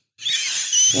mein?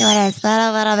 You want to split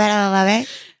a little bit of lo mein?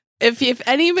 If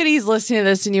anybody's listening to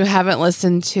this and you haven't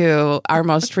listened to our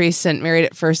most recent Married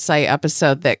at First Sight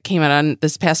episode that came out on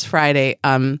this past Friday,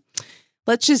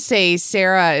 let's just say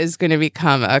Sarah is going to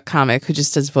become a comic who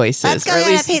just does voices. Let's go or at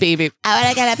least baby. I want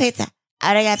to get a pizza.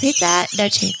 I want to get a pizza, no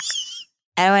cheese.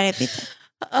 I want a pizza.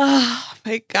 Oh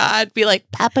my God. Be like,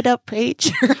 Papa don't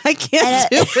preach. I can't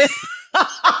do it.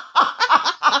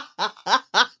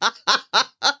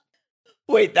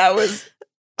 Wait, that was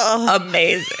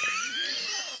amazing.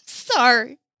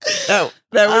 Sorry. Oh,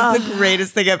 that was the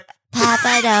greatest thing I've...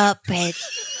 Papa don't preach.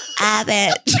 I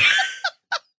bet.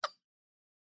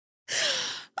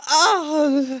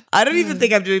 I don't even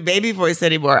think I'm doing baby voice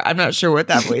anymore. I'm not sure what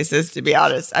that voice is, to be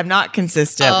honest. I'm not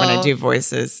consistent when I do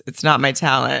voices. It's not my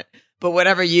talent. But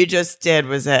whatever you just did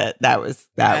was it. That was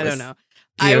I don't know.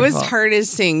 Beautiful. I was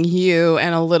harnessing you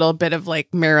and a little bit of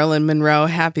like Marilyn Monroe,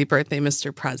 Happy Birthday,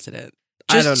 Mr. President.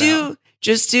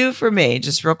 Just do for me,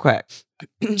 just real quick.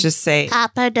 Just say,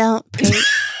 Papa don't preach.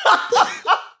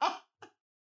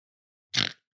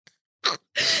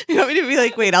 You want me to be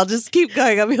like, wait, I'll just keep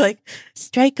going. I'll be like,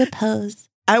 strike a pose.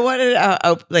 I wanted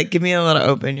to give me a little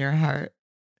open your heart.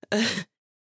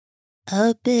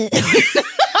 Open.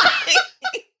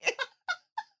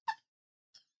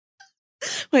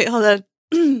 Wait, hold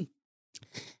on.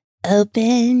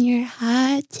 Open your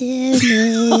heart to me.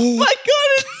 Oh my God,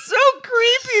 it's so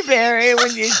creepy, Barry,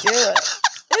 when you do it.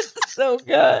 It's so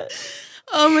good.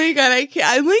 Oh my God, I can't.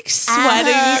 I'm like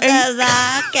sweating.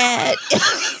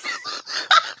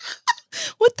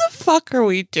 What the fuck are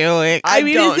we doing? I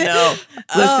don't know.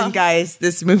 Listen, guys,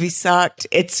 this movie sucked.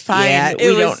 It's fine. Yeah,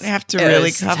 we don't have to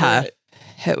really cover it.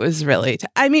 It was really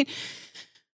tough. I mean,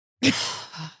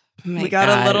 we got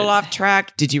a little off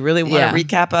track. Did you really want a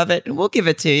recap of it? We'll give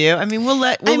it to you. I mean, we'll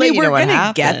let you know what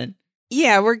happened.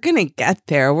 We're going to get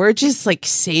there. We're just like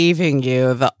saving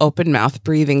you the open mouth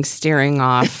breathing, staring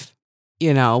off,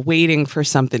 waiting for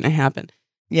something to happen.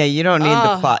 Yeah, you don't need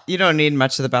the plot. You don't need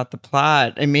much about the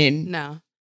plot. I mean, no.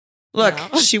 Look,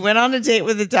 she went on a date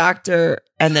with a doctor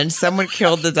and then someone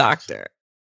killed the doctor.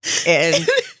 And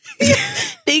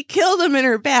they killed him in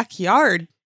her backyard,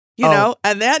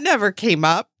 and that never came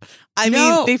up. I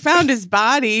mean, they found his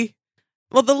body.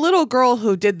 Well, the little girl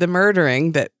who did the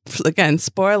murdering that, again,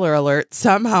 spoiler alert,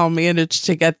 somehow managed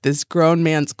to get this grown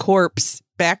man's corpse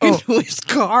back into his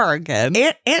car again.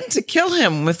 And to kill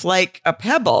him with like a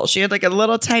pebble. She had like a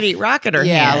little tiny rock in her hand.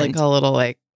 Yeah, like a little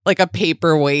like a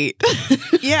paperweight.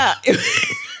 Yeah.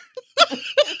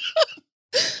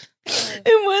 It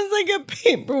was like a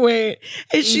paperweight.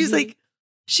 And she's like,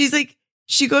 she's like,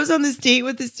 she goes on this date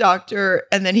with this doctor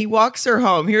and then he walks her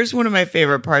home. Here's one of my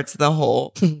favorite parts of the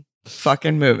whole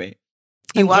fucking movie.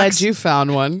 I'm glad you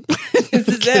found one. This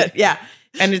is it. Yeah.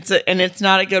 And it's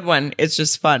not a good one. It's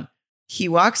just fun. He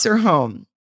walks her home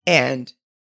and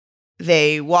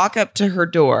they walk up to her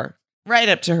door, right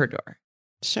up to her door.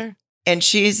 Sure. And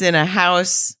she's in a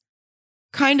house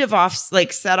kind of off,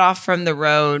 like set off from the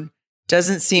road.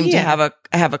 Doesn't seem to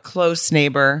have a close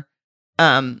neighbor.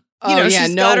 She's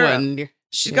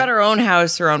got her own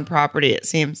house, her own property, it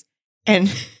seems. And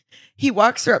he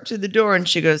walks her up to the door and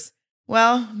she goes,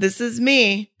 well, this is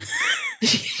me.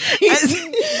 As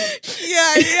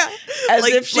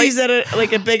if she's at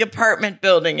a big apartment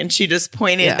building and she just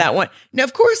pointed that one. Now,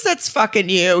 of course, that's fucking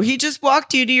you. He just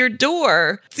walked you to your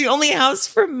door. It's the only house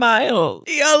for miles.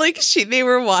 Yeah, like they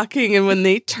were walking and when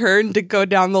they turned to go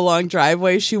down the long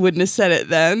driveway, she wouldn't have said it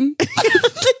then.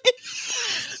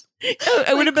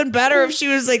 It would have been better if she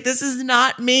was like, this is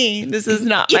not me. This is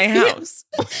not my house.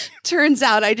 Turns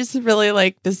out I just really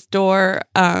like this door.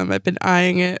 I've been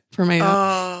eyeing it for my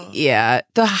own. Yeah.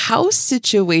 The house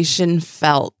situation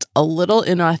felt a little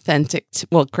inauthentic.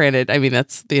 Well, granted, I mean,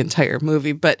 that's the entire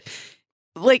movie. But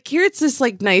like here it's this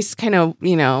like nice kind of,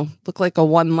 look like a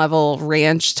 1-level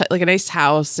ranch, like a nice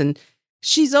house. And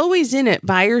she's always in it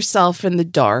by herself in the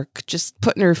dark, just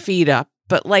putting her feet up.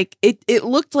 But like it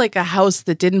looked like a house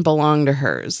that didn't belong to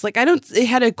hers. Like it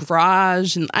had a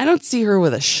garage and I don't see her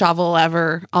with a shovel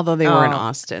ever, although they were in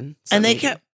Austin. So and they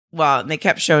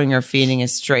kept showing her feeding a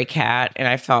stray cat. And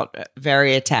I felt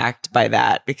very attacked by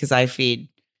that because I feed.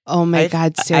 Oh my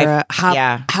God, Sarah.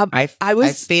 I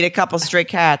feed a couple stray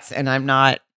cats and I'm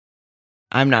not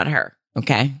her.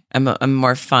 Okay. I'm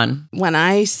more fun. When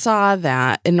I saw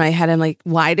that in my head, I'm like,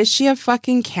 why does she have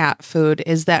fucking cat food?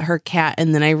 Is that her cat?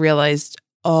 And then I realized,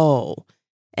 and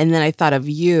then I thought of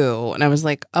you and I was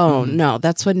like, no,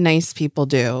 that's what nice people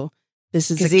do.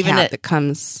 This is a cat that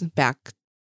comes back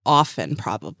often,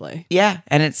 probably. Yeah.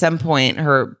 And at some point,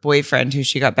 her boyfriend, who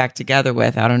she got back together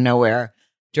with out of nowhere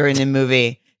during the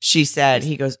movie,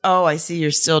 he goes, oh, I see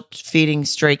you're still feeding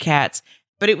stray cats.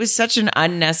 But it was such an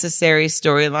unnecessary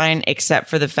storyline, except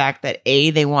for the fact that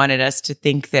they wanted us to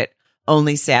think that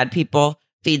only sad people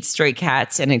feed stray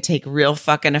cats. And I take real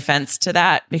fucking offense to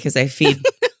that because I feed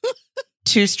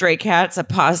 2 stray cats, a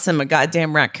possum, a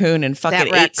goddamn raccoon, and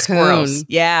fucking 8 squirrels.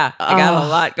 Yeah. I got a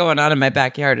lot going on in my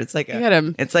backyard. It's like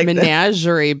it's like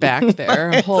menagerie back there.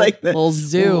 A whole like little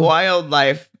zoo.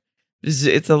 Wildlife.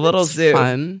 It's a little zoo.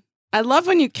 Fun. I love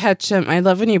when you catch them. I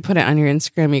love when you put it on your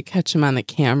Instagram, you catch them on the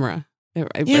camera.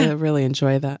 I really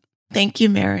enjoy that. Thank you,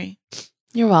 Mary.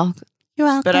 You're welcome. You're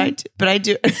welcome. But I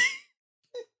do.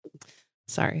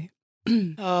 Sorry.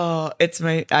 It's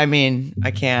I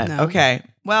can't. No. Okay.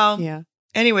 Well, yeah.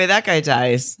 Anyway, that guy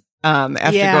dies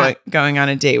after going on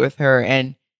a date with her.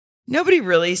 And nobody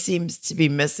really seems to be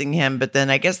missing him. But then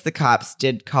I guess the cops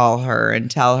did call her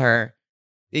and tell her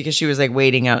because she was like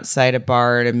waiting outside a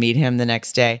bar to meet him the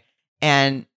next day.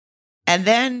 And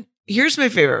then here's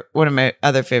one of my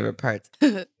other favorite parts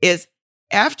is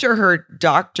after her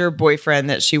doctor boyfriend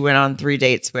that she went on 3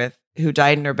 dates with, who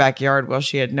died in her backyard while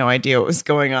she had no idea what was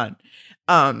going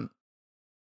on.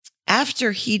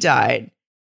 After he died,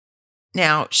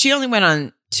 now she only went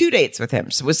on 2 dates with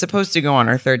him. So was supposed to go on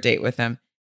her 3rd date with him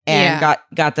and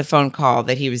got the phone call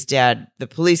that he was dead. The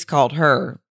police called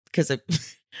her because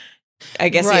I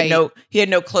guess he had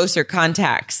no closer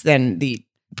contacts than the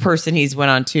person he's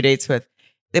went on 2 dates with.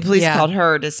 The police called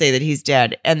her to say that he's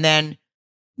dead. And then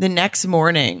the next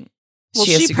morning,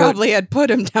 she probably had put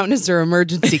him down as her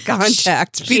emergency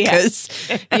contact because,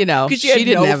 she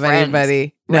didn't have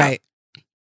anybody. No. Right.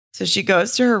 So she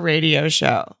goes to her radio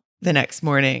show the next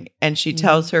morning and she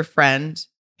tells her friend,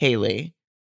 Haley,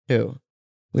 who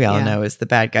we all know is the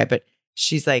bad guy. But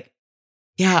she's like,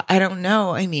 yeah, I don't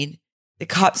know. I mean, the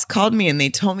cops called me and they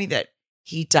told me that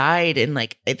he died and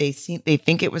like they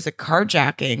think it was a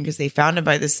carjacking because they found him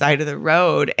by the side of the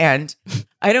road. And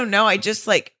I don't know. I just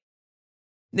like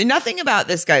nothing about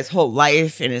this guy's whole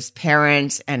life and his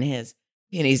parents and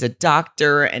he's a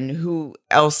doctor and who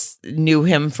else knew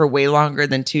him for way longer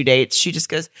than 2 dates. She just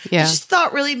goes, I just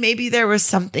thought really maybe there was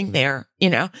something there,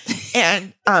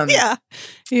 and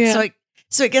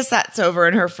So I guess that's over.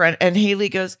 And her friend and Haley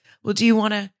goes, well, do you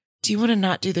want to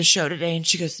not do the show today? And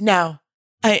she goes, no.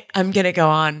 I'm going to go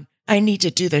on. I need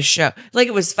to do this show. Like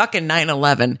it was fucking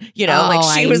 9/11,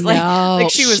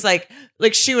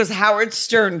 like she was Howard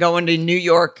Stern going to New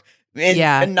York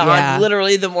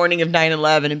literally the morning of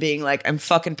 9/11 and being like, I'm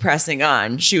fucking pressing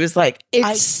on. She was like, she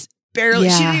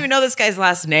didn't even know this guy's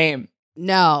last name.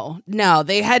 No,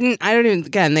 they hadn't.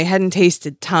 They hadn't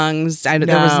tasted tongues. There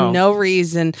was no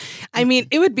reason. I mean,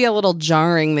 it would be a little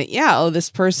jarring that, this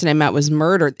person I met was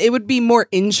murdered. It would be more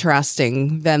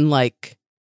interesting than like,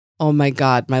 oh my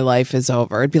God, my life is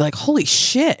over. It'd be like, holy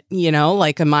shit,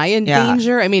 like, am I in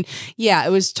danger? I mean,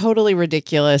 it was totally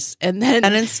ridiculous. And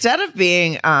instead of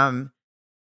being,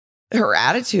 her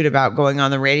attitude about going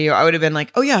on the radio, I would have been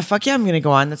like, oh yeah, fuck yeah, I'm going to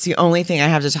go on. That's the only thing I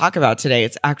have to talk about today.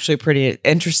 It's actually pretty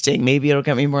interesting. Maybe it'll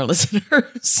get me more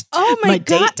listeners. Oh my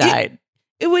God. Date died.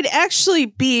 It would actually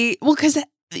be, because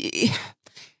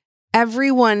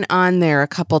everyone on there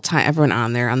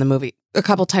on the movie a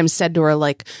couple times said to her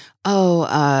like,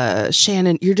 oh,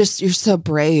 Shannon, you're so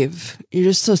brave. You're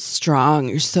just so strong.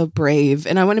 You're so brave.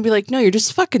 And I want to be like, no, you're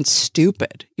just fucking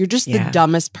stupid. You're just the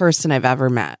dumbest person I've ever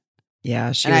met.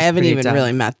 Yeah, and I haven't even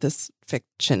really met this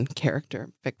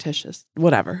fictitious,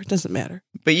 whatever. It doesn't matter.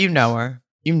 But you know her.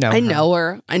 I know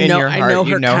her. I know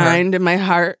her kind in my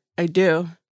heart. I do.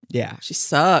 Yeah, she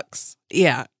sucks.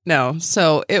 Yeah, no.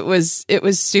 So it was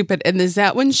stupid. And is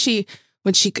that when she's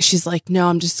like, no,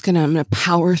 I'm gonna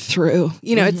power through.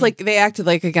 It's like they acted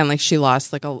like again like she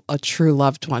lost like a true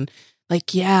loved one.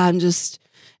 Like, yeah,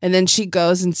 and then she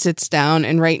goes and sits down,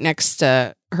 and right next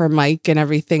to her mic and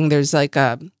everything, there's like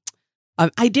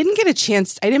I didn't get a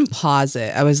chance. I didn't pause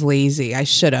it. I was lazy. I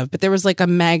should have. But there was like a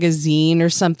magazine or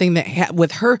something that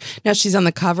with her. Now she's on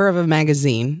the cover of a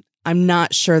magazine. I'm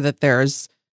not sure that there's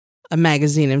a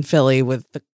magazine in Philly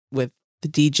with the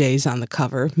DJs on the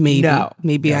cover.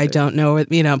 Maybe I don't know.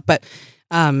 But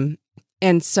and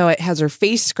so it has her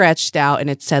face scratched out, and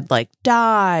it said like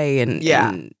 "die,"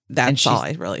 and that's all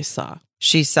I really saw.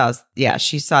 She saw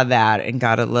that and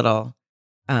got a little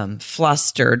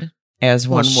flustered, as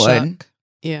one would.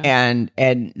 Yeah.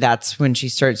 And that's when she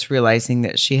starts realizing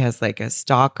that she has like a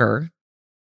stalker.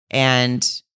 And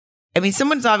I mean,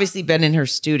 someone's obviously been in her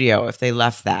studio if they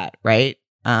left that, right?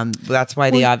 That's why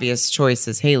the obvious choice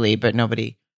is Haley, but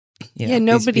nobody.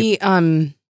 Nobody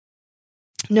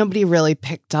really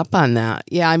picked up on that.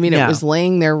 Yeah, I mean, it was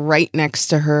laying there right next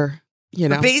to her,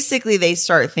 But basically, they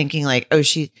start thinking like, oh,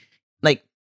 she, like,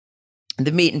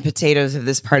 the meat and potatoes of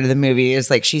this part of the movie is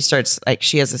like she starts like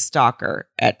she has a stalker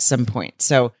at some point.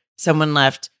 So someone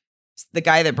left the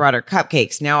guy that brought her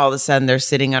cupcakes. Now all of a sudden they're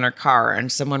sitting on her car,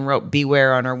 and someone wrote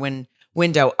 "Beware" on her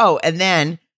window. Oh, and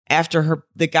then after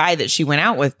the guy that she went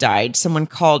out with died, someone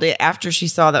called it after she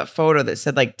saw that photo that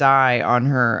said like "die" on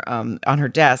her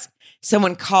desk.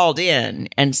 Someone called in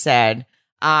and said,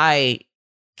 "I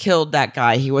killed that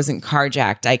guy. He wasn't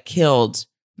carjacked. I killed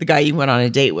the guy you went on a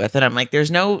date with." And I'm like, there's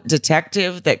no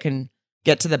detective that can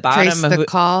get to the bottom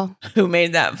of who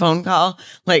made that phone call.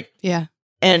 Like, yeah.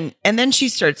 And then she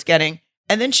starts and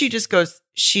then she just goes,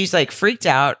 she's like freaked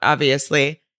out,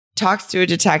 obviously, talks to a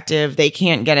detective. They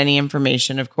can't get any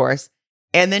information, of course.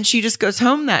 And then she just goes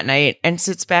home that night and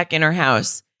sits back in her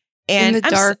house. And in the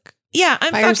dark.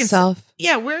 I'm by fucking herself.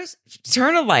 Yeah,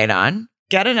 turn a light on,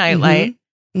 get a nightlight.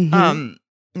 Mm-hmm.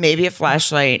 Maybe a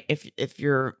flashlight if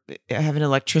you're having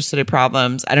electricity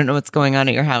problems. I don't know what's going on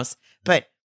at your house,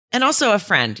 and also a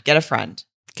friend. Get a friend.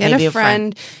 Get a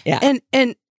friend. Yeah.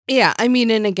 And yeah, I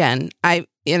mean, and again,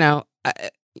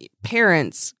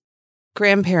 parents,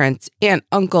 grandparents, aunt,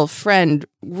 uncle, friend,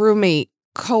 roommate,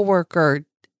 coworker,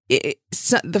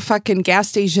 the fucking gas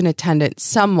station attendant,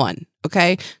 someone.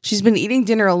 Okay, she's been eating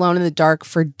dinner alone in the dark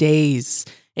for days.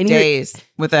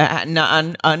 With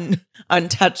an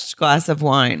untouched glass of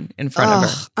wine in front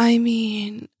of her. I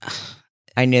mean,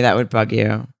 I knew that would bug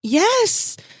you.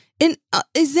 Yes. And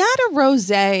is that a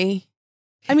rosé?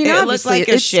 I mean, it looked like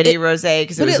a shitty rosé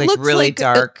because it was like really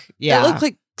dark. It looked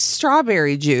like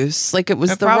strawberry juice. Like it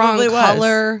was the wrong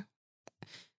color.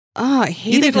 Oh, I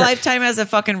hate it. You think Lifetime has a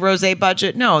fucking rosé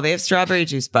budget? No, they have strawberry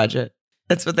juice budget.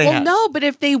 That's what they have. No, but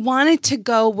if they wanted to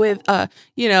go with,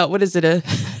 what is it?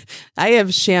 I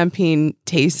have champagne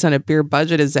tastes on a beer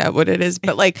budget. Is that what it is?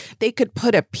 But like they could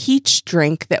put a peach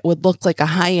drink that would look like a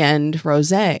high-end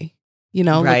rosé,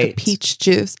 like a peach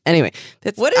juice. Anyway,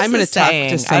 I'm going to talk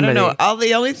to somebody. I don't know.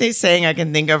 The only thing saying I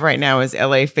can think of right now is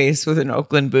LA face with an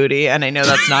Oakland booty. And I know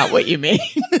that's not what you mean.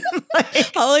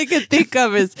 All I can think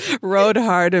of is rode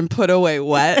hard and put away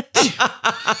wet.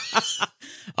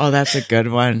 Oh, that's a good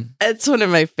one. It's one of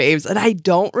my faves. And I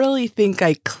don't really think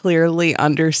I clearly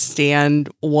understand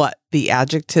what the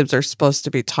adjectives are supposed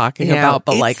to be talking about,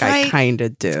 but like I kind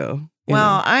of do.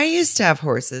 Well, I used to have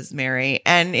horses, Mary,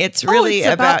 and it's really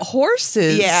about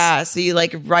horses. Yeah. So you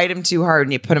like ride them too hard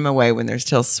and you put them away when they're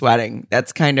still sweating.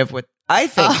 That's kind of what I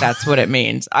think that's what it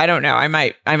means. I don't know. I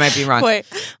might be wrong. Wait,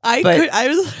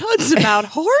 it's about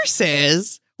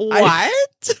horses.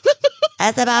 What?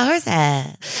 That's about horses.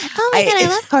 Oh my God, I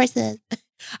love horses.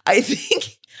 I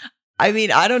think, I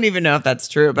mean, I don't even know if that's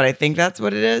true, but I think that's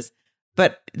what it is.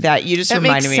 But that you just That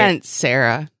reminded makes me. sense,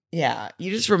 Sarah. Yeah,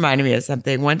 you just reminded me of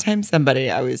something. One time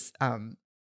I was,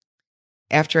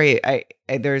 after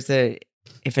there's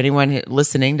if anyone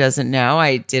listening doesn't know,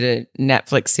 I did a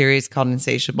Netflix series called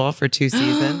Insatiable for 2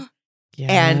 seasons.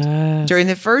 And during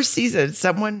the first season,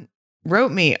 someone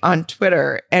wrote me on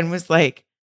Twitter and was like,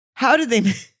 how did they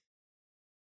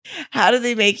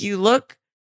make you look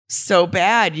so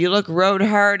bad? You look rode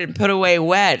hard and put away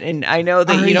wet. And I know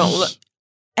that you don't look.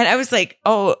 And I was like,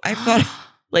 oh, I thought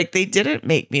like they didn't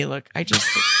make me look. I just,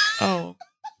 oh.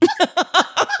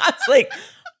 I was like,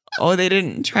 oh, they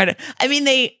didn't try to. I mean,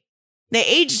 they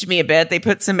aged me a bit. They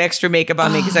put some extra makeup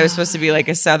on me because I was supposed to be like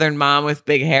a Southern mom with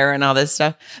big hair and all this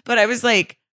stuff. But I was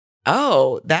like,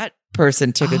 oh, that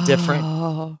person took a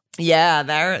different. Yeah,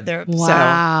 they're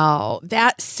wow.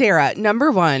 That Sarah,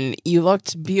 number one, you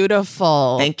looked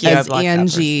beautiful. Thank you. As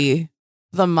Angie,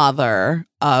 the mother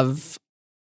of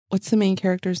what's the main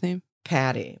character's name?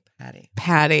 Patty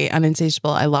on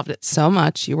Insatiable. I loved it so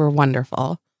much. You were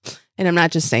wonderful. And I'm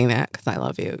not just saying that because I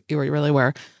love you. You really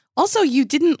were. Also, you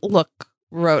didn't look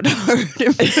rode hard.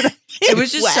 It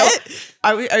was just so.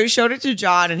 I showed it to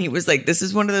John, and he was like, "This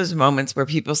is one of those moments where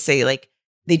people say like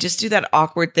they just do that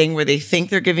awkward thing where they think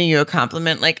they're giving you a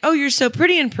compliment, like, "Oh, you're so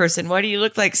pretty in person. Why do you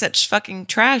look like such fucking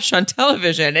trash on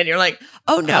television?" And you're like,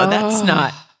 "Oh no, that's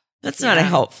not a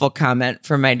helpful comment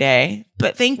for my day."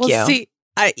 But thank you. See,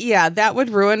 that would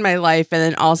ruin my life. And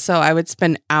then also I would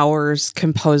spend hours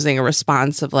composing a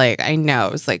response of like, I know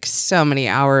it was like so many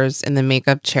hours in the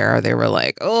makeup chair. They were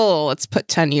like, oh, let's put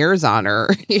 10 years on her.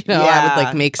 I would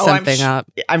like make something up.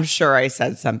 I'm sure I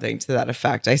said something to that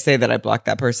effect. I say that I blocked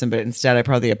that person, but instead I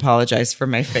probably apologized for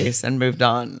my face and moved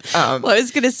on. Well, I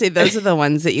was going to say, those are the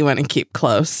ones that you want to keep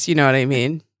close. You know what I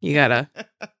mean? You gotta.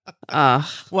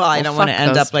 Well, I don't want to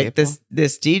end up like this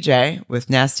DJ with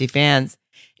nasty fans.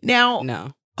 Now,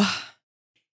 no,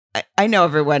 I know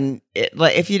everyone.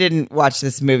 If you didn't watch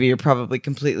this movie, you're probably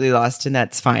completely lost, and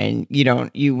that's fine.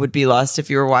 You would be lost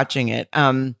if you were watching it.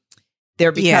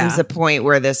 There becomes a point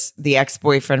where the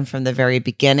ex-boyfriend from the very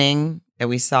beginning that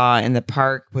we saw in the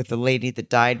park with the lady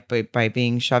that died by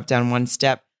being shoved down one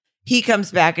step, he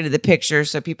comes back into the picture.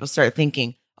 So people start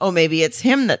thinking, oh, maybe it's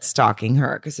him that's stalking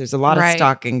her, because there's a lot of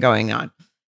stalking going on.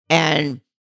 And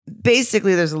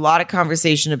basically, there's a lot of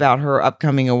conversation about her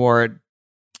upcoming award.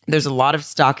 There's a lot of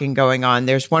stalking going on.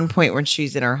 There's one point when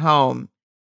she's in her home,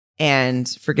 and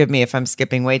forgive me if I'm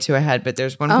skipping way too ahead, but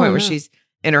there's one point where she's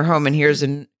in her home and here's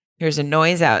a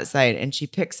noise outside, and she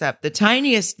picks up the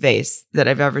tiniest vase that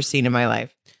I've ever seen in my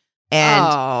life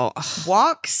and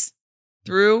walks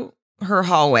through her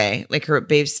hallway, like her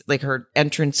base, like her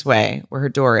entranceway where her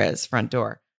door is, front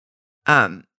door.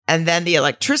 And then the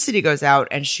electricity goes out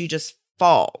and she just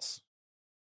falls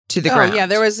to the ground. Yeah,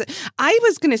 I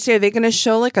was going to say, are they going to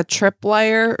show like a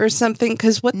tripwire or something?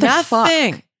 Because what the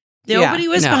Nothing. fuck? Nobody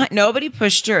was behind. Nobody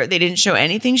pushed her. They didn't show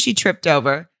anything she tripped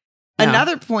over. No.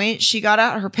 Another point, she got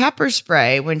out her pepper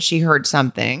spray when she heard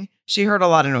something. She heard a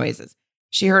lot of noises.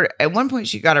 At one point,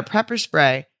 she got her pepper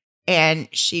spray and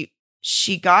she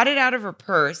got it out of her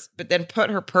purse, but then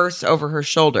put her purse over her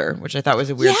shoulder, which I thought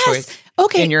was a weird choice.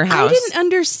 Okay, in your house. I didn't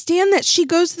understand that. She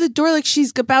goes to the door like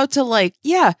she's about to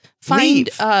find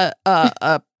a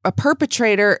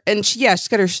perpetrator, and she's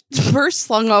got her purse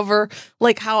slung over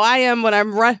like how I am when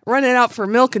I'm running out for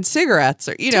milk and cigarettes,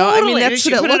 or Totally. I mean that's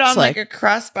what it looks like. She put it on like a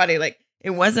crossbody, like it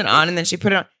wasn't on, and then she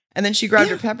put it on. And then she grabbed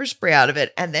her pepper spray out of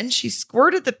it, and then she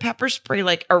squirted the pepper spray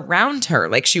like around her,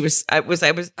 like she was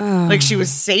like she was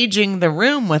saging the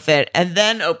room with it, and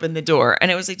then opened the door.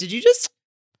 And it was like, did you just?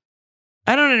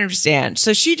 I don't understand.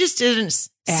 So she just didn't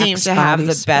seem to have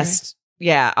the best,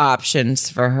 options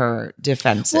for her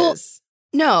defenses. Well,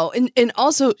 no, and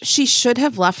also she should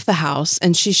have left the house,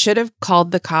 and she should have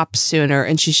called the cops sooner,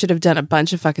 and she should have done a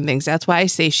bunch of fucking things. That's why I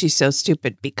say she's so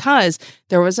stupid, because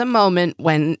there was a moment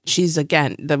when she's,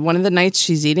 again, one of the nights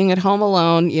she's eating at home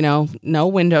alone, no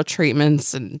window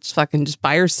treatments, and fucking just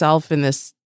by herself in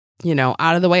this,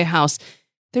 out of the way house.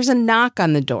 There's a knock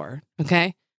on the door,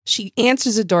 okay? She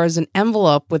answers the door as an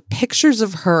envelope with pictures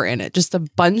of her in it, just a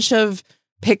bunch of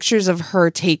pictures of her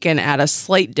taken at a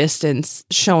slight distance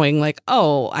showing like,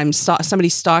 oh, somebody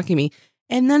stalking me.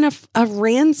 And then a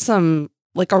ransom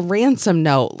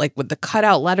note, like with the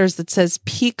cutout letters that says,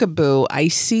 peekaboo, I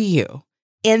see you.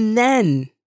 And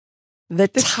then the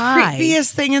tie.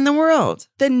 Creepiest thing in the world.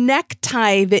 The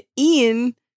necktie that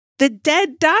Ian, the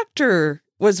dead doctor,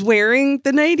 was wearing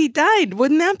the night he died.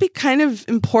 Wouldn't that be kind of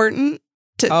important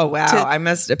Oh, wow. I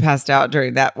must have passed out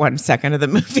during that 1 second of the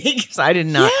movie because I did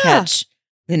not catch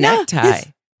the necktie.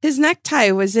 His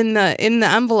necktie was in the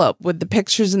envelope with the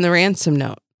pictures and the ransom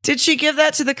note. Did she give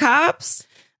that to the cops?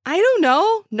 I don't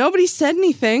know. Nobody said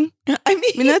anything. I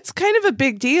mean, that's kind of a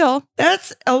big deal.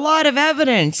 That's a lot of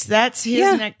evidence. That's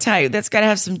his necktie. That's got to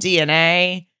have some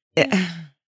DNA.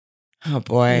 Oh,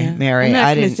 boy, Mary. I'm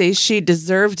not going to say she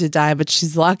deserved to die, but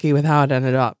she's lucky with how it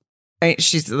ended up.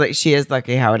 She is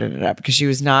lucky how it ended up because she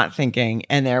was not thinking.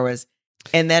 And there was,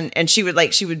 and she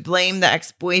would blame the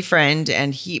ex-boyfriend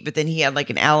but then he had like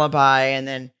an alibi. And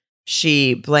then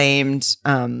she blamed,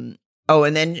 and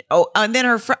then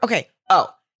her friend, okay. Oh,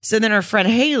 so then her friend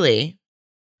Haley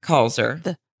calls her.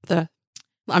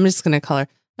 I'm just going to call her.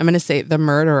 I'm going to say the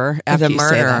murderer after you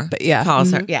say that. But yeah.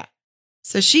 Calls her. Yeah.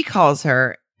 So she calls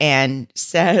her and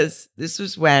says, this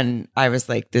was when I was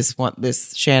like, this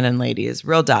Shannon lady is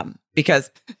real dumb because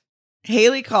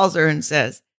Haley calls her and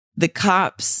says, the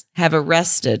cops have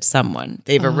arrested someone.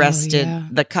 They've arrested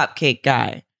the cupcake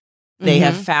guy. They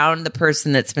have found the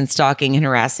person that's been stalking and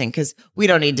harassing because we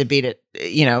don't need to beat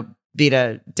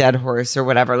a dead horse or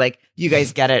whatever. Like, you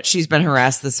guys get it. She's been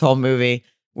harassed this whole movie.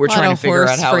 We're trying to figure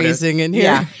out how phrasing in here.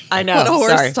 Yeah, I know. What a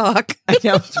horse talk. I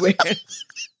know, it's weird.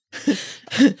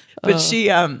 But she,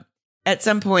 at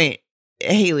some point,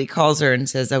 Haley calls her and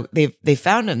says, "Oh, they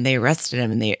found him. They arrested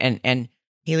him." And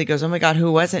Haley goes, "Oh my God,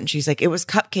 who was it?" And she's like, "It was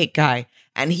Cupcake Guy,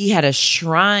 and he had a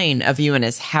shrine of you in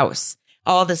his house.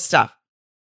 All this stuff."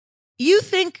 You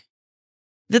think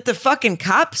that the fucking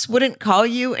cops wouldn't call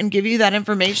you and give you that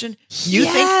information? You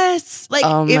think, like,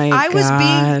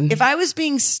 if I was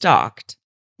being stalked,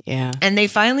 and they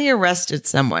finally arrested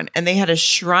someone, and they had a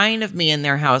shrine of me in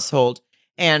their household,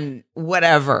 and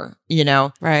whatever,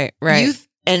 right.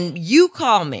 You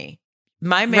call me,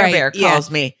 my bear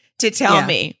calls me to tell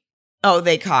me, oh,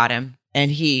 they caught him, and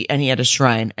he had a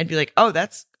shrine. I'd be like, oh,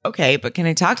 that's okay, but can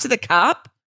I talk to the cop?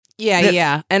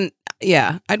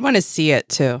 I'd want to see it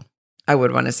too. I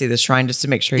would want to see the shrine just to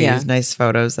make sure you use nice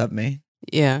photos of me.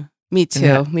 Yeah, me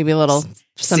too. Maybe a little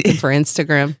something for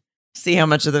Instagram. See how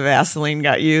much of the Vaseline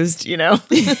got used,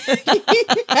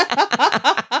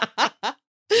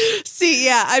 See,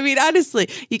 I mean, honestly,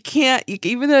 you can't,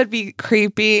 even though it'd be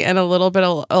creepy and a little bit, a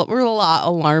lot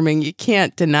alarming, you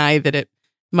can't deny that it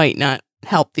might not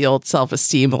help the old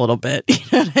self-esteem a little bit. You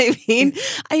know what I mean?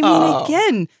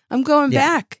 Again, I'm going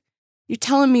back. You're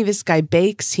telling me this guy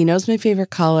bakes, he knows my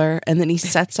favorite color, and then he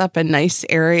sets up a nice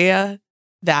area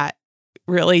that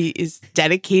really is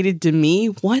dedicated to me.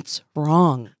 What's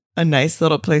wrong? A nice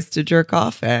little place to jerk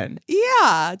off in.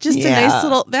 Yeah, just a nice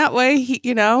little, that way,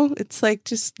 it's like,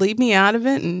 just leave me out of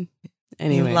it. And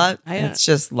anyway. It's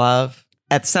just love.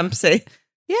 Some say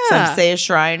a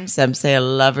shrine, some say a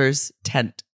lover's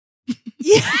tent.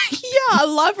 A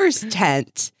lover's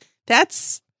tent.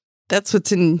 That's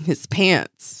what's in his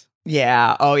pants.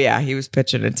 Yeah. Oh, yeah. He was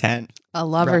pitching a tent. A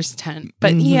lover's tent.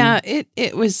 But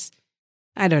it was,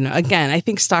 I don't know. Again, I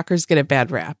think stalkers get a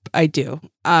bad rap. I do.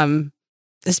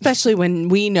 Especially when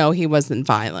we know he wasn't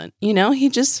violent. He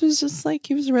just was just like,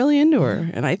 he was really into her.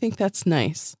 And I think that's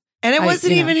nice. And it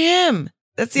wasn't even him.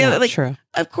 That's the other, like, true.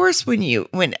 Of course,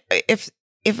 if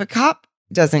a cop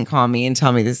doesn't call me and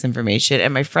tell me this information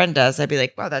and my friend does, I'd be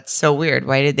like, wow, that's so weird.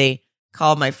 Why did they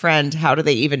call my friend? How do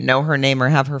they even know her name or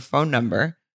have her phone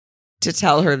number to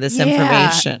tell her this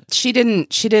information? She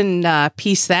didn't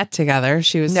piece that together.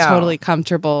 She was totally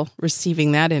comfortable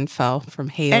receiving that info from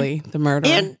Haley, the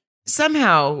murderer. And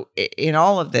somehow in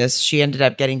all of this, she ended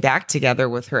up getting back together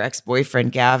with her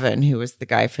ex-boyfriend, Gavin, who was the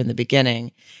guy from the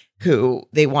beginning, who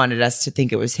they wanted us to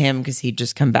think it was him because he'd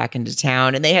just come back into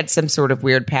town. And they had some sort of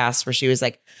weird past where she was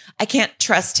like, I can't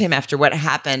trust him after what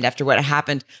happened.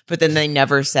 But then they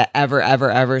never said,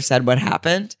 ever said what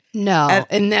happened. No.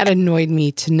 And that annoyed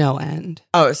me to no end.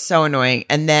 Oh, it's so annoying.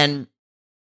 And then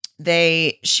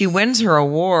she wins her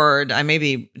award. I may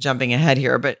be jumping ahead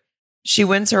here, but she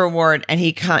wins her award and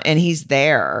he's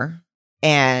there.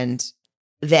 And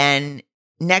then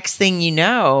next thing you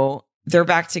know, they're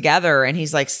back together and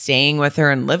he's like staying with her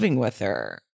and living with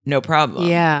her. No problem.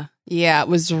 Yeah. It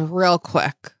was real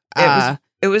quick.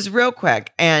 It was real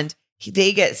quick. And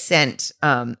they get sent.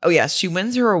 She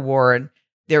wins her award.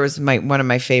 There was another one of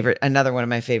my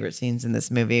favorite scenes in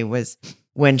this movie was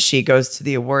when she goes to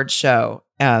the award show,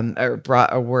 or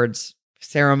brought awards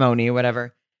ceremony or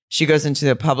whatever. She goes into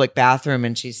the public bathroom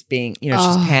and she's being, she's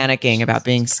panicking about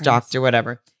being stalked or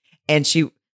whatever. And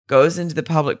she goes into the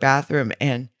public bathroom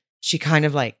and she kind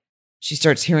of like, she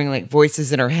starts hearing like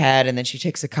voices in her head. And then she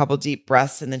takes a couple deep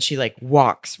breaths and then she like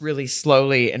walks really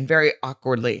slowly and very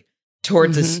awkwardly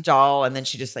towards a stall. And then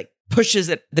she just like pushes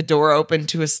the door open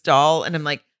to a stall. And I'm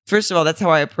like, first of all, that's how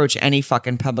I approach any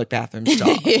fucking public bathroom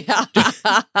stall.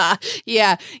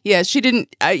 Yeah. She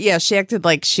didn't. She acted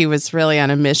like she was really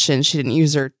on a mission. She didn't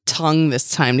use her tongue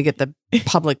this time to get the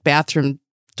public bathroom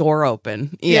door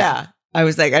open. Yeah. I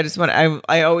was like,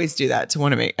 I always do that I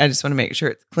just want to make sure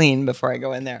it's clean before I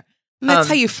go in there. And that's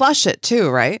how you flush it too,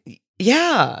 right?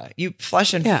 Yeah. You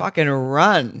flush and fucking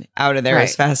run out of there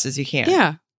as fast as you can.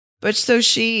 Yeah. But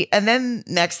and then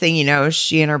next thing you know,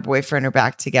 she and her boyfriend are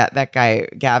back together. That guy,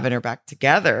 Gavin, are back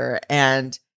together.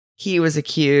 And he was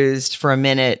accused for a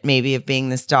minute maybe of being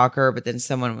the stalker. But then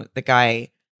the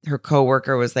guy, her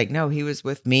coworker was like, no, he was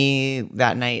with me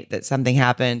that night that something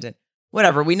happened. And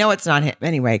whatever. We know it's not him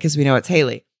anyway, because we know it's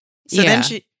Haley. So then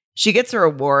she gets her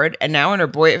award. And now her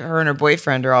and her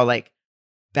boyfriend are all like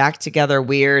back together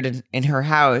weird in her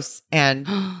house. And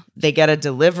they get a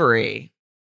delivery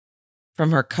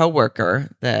from her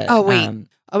coworker. I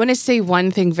want to say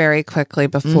one thing very quickly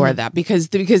before that because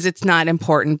it's not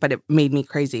important, but it made me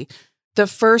crazy.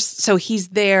 So he's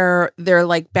there, they're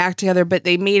like back together, but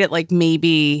they made it like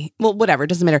maybe, well, whatever, it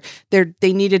doesn't matter.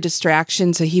 They need a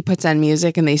distraction, so he puts on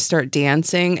music and they start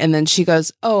dancing, and then she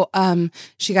goes,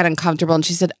 she got uncomfortable and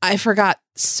she said, I forgot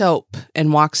soap,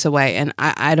 and walks away. And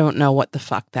I don't know what the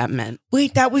fuck that meant.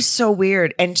 Wait, that was so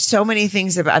weird. And so many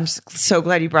things I'm so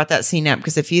glad you brought that scene up,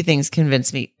 because a few things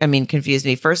confused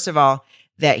me. First of all,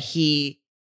 that he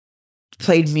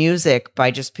played music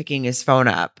by just picking his phone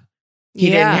up. He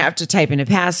didn't have to type in a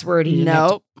password. He didn't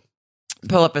have to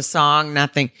pull up a song,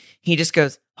 nothing. He just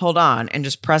goes, hold on, and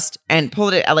just pressed and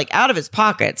pulled it like out of his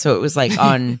pocket. So it was like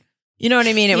on, you know what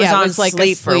I mean? It was on like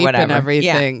sleep or whatever. And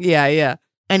everything. Yeah.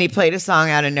 And he played a song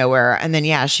out of nowhere. And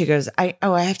then, she goes, I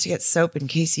have to get soap in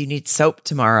case you need soap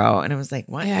tomorrow. And I was like,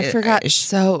 what? Yeah, I forgot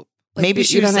soap. Like, maybe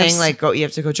she was saying like, you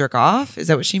have to go jerk off. Is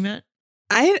that what she meant?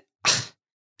 I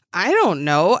don't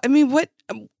know. I mean, what?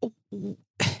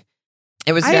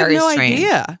 It was very strange. I had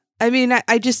no idea. I mean,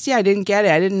 I just, I didn't get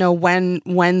it. I didn't know when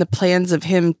the plans of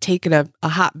him taking a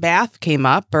hot bath came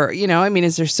up, or, I mean,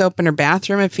 is there soap in her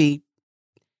bathroom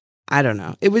I don't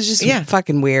know. It was just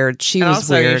fucking weird. She was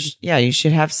also weird. You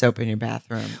should have soap in your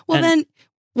bathroom. Well, then,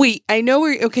 wait, I know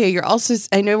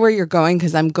I know where you're going,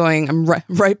 because I'm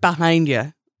right behind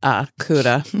you,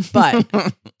 Kuda.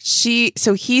 But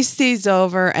he stays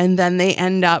over, and then they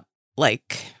end up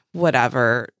like,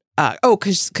 whatever.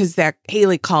 Because that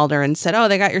Haley called her and said,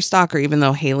 they got your stalker, even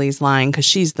though Haley's lying because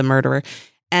she's the murderer.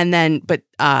 And then, but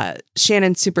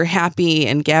Shannon's super happy,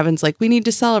 and Gavin's like, we need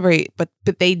to celebrate. But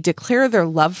they declare their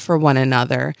love for one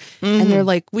another, and they're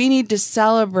like, we need to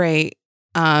celebrate.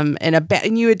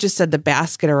 And you had just said the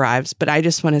basket arrives, but I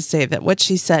just want to say that what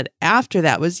she said after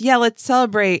that was, let's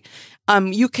celebrate.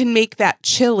 You can make that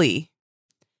chili.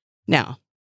 Now,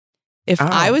 if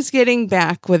I was getting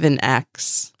back with an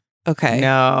ex. Okay.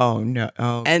 No.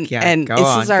 Oh, and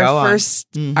this is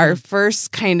our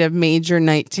first kind of major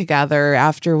night together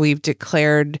after we've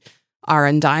declared our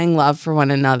undying love for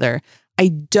one another.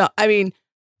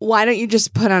 Why don't you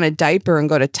just put on a diaper and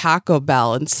go to Taco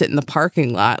Bell and sit in the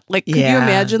parking lot? Like, could you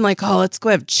imagine like, let's go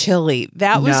have chili?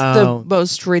 That was the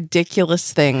most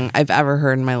ridiculous thing I've ever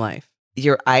heard in my life.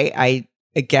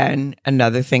 Again,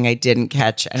 another thing I didn't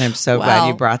catch, and I'm so glad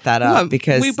you brought that up,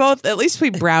 because at least we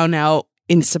brown out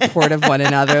in support of one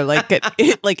another, like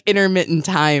like intermittent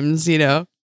times,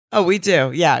 Oh, we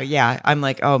do. Yeah. I'm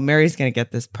like, Mary's going to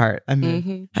get this part.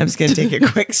 I'm just going to take a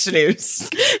quick snooze.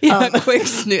 Quick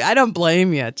snooze. I don't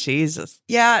blame you. Jesus.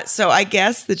 Yeah. So I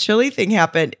guess the chili thing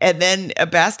happened, and then a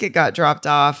basket got dropped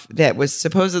off that was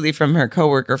supposedly from her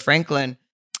coworker, Franklin.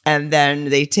 And then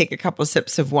they take a couple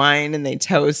sips of wine and they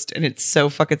toast. And it's so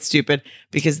fucking stupid,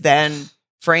 because then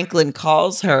Franklin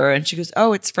calls her and she goes,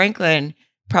 it's Franklin.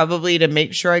 Probably to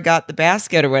make sure I got the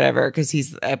basket or whatever, because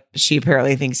she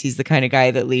apparently thinks he's the kind of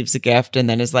guy that leaves a gift and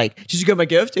then is like, did you get my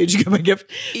gift? Did you get my gift?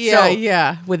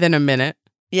 Yeah. Within a minute.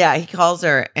 Yeah. He calls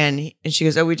her and she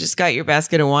goes, we just got your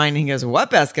basket of wine. And he goes, what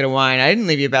basket of wine? I didn't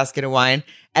leave you a basket of wine.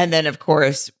 And then, of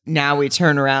course, now we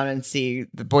turn around and see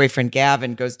the boyfriend,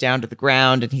 Gavin, goes down to the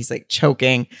ground and he's like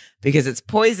choking because it's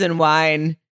poison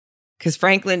wine, because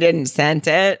Franklin didn't scent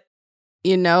it.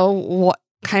 You know what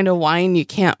kind of wine you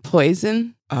can't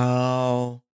poison?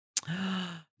 Oh,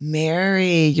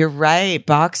 Mary, you're right.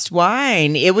 Boxed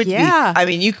wine. It would be, I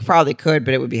mean, you probably could,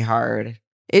 but it would be hard.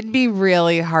 It'd be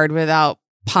really hard without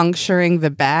puncturing the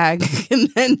bag. And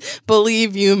then,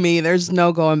 believe you me, there's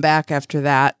no going back after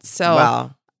that.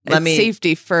 So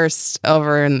safety first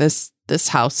over in this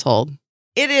household.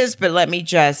 It is, but let me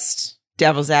just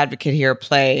devil's advocate here,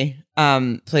 play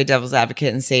devil's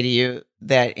advocate and say to you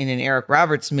that in an Eric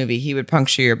Roberts movie, he would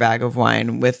puncture your bag of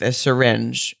wine with a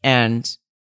syringe and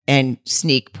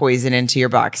sneak poison into your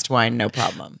boxed wine, no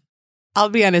problem. I'll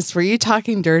be honest, were you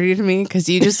talking dirty to me? Because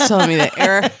you just told me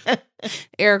that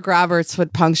Eric Roberts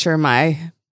would puncture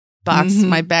my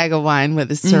my bag of wine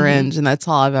with a syringe, and that's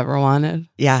all I've ever wanted.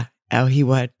 Yeah. Oh, he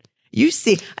would. You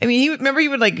see, I mean, he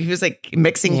was like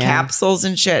mixing capsules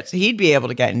and shit. He'd be able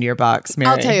to get into your box, Mary.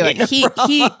 I'll tell you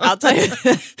what, I'll tell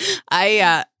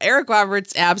you, Eric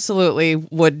Roberts absolutely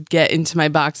would get into my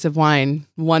box of wine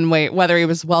one way, whether he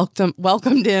was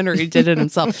welcomed in or he did it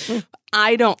himself.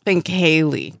 I don't think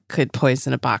Haley could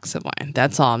poison a box of wine.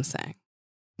 That's all I'm saying.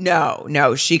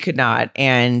 No, she could not.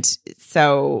 And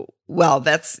so, well,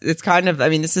 it's kind of, I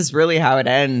mean, this is really how it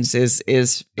ends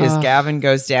is Gavin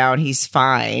goes down. He's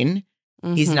fine.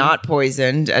 Mm-hmm. He's not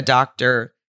poisoned. A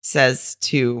doctor says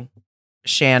to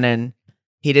Shannon,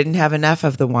 he didn't have enough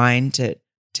of the wine to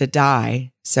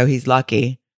die. So he's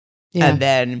lucky. Yeah. And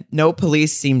then no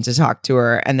police seem to talk to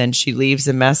her. And then she leaves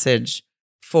a message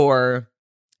for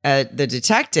the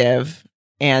detective.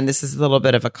 And this is a little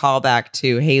bit of a callback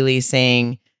to Haley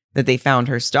saying that they found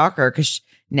her stalker, because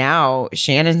now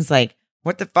Shannon's like,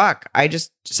 what the fuck?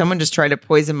 Someone just tried to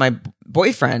poison my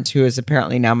boyfriend, who is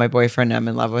apparently now my boyfriend I'm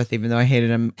in love with, even though I hated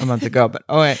him a month ago. But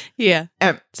yeah,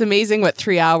 it's amazing what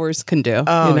 3 hours can do.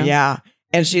 Oh, you know? Yeah.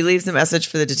 And she leaves a message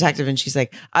for the detective, and she's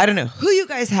like, I don't know who you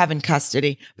guys have in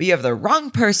custody, but you have the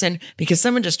wrong person, because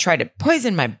someone just tried to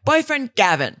poison my boyfriend,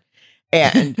 Gavin.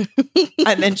 And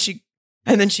and then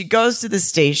she goes to the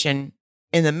station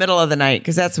in the middle of the night,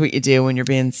 because that's what you do when you're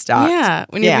being stalked. Yeah,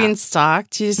 when you're being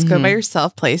stalked, you just go by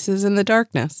yourself places in the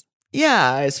darkness.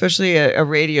 Yeah, especially a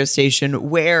radio station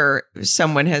where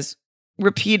someone has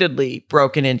repeatedly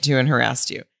broken into and harassed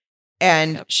you.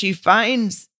 And she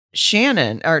finds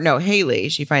Haley.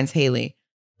 She finds Haley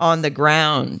on the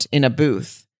ground in a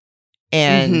booth.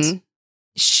 And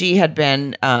she had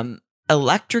been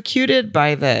electrocuted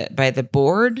by the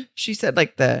board. She said,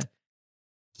 like the...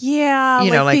 Yeah,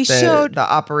 like the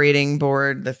operating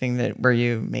board, the thing where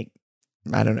you make,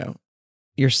 I don't know,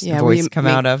 your voice come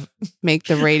out of. Make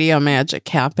the radio magic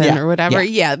happen or whatever.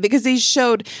 Yeah, because they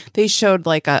showed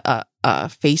like a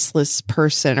faceless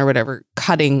person or whatever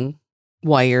cutting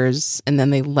wires, and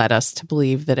then they led us to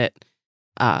believe that it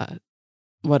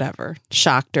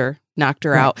shocked her, knocked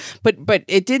her out. But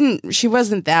it didn't, she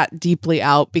wasn't that deeply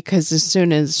out, because as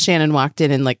soon as Shannon walked in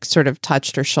and like sort of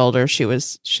touched her shoulder,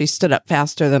 she stood up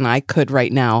faster than I could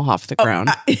right now off the ground.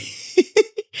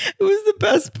 It was the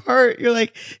best part.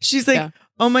 She's like,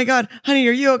 oh my God, honey,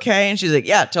 are you okay? And she's like,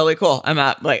 yeah, totally cool. I'm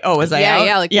out. Like, oh, was I out?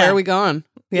 Yeah, like, where are we going?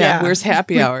 Yeah, where's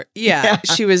happy hour? Yeah,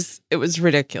 it was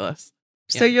ridiculous.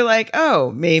 So you're like,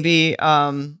 oh, maybe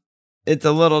it's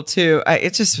a little too,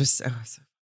 it just was so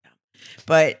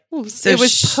but it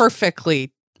was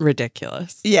perfectly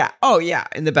ridiculous. Yeah. Oh yeah.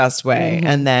 In the best way.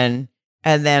 Mm-hmm.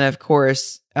 And then of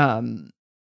course,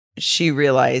 she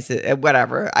realized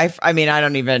whatever. I mean, I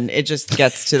don't even, it just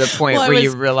gets to the point where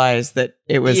you realize that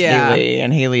it was Haley,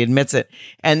 and Haley admits it.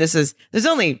 And there's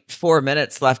only 4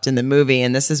 minutes left in the movie.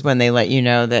 And this is when they let you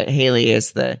know that Haley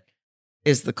is the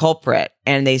culprit,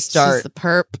 and they start. She's the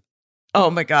perp. Oh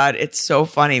my God. It's so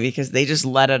funny, because they just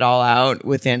let it all out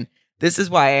within. This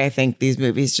is why I think these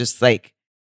movies just like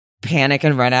panic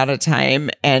and run out of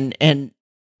time. And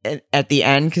at the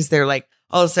end, because they're like,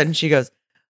 all of a sudden she goes,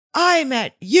 I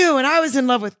met you and I was in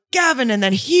love with Gavin, and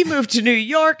then he moved to New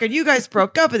York and you guys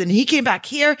broke up, and then he came back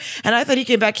here and I thought he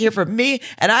came back here for me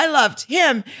and I loved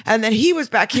him, and then he was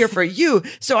back here for you.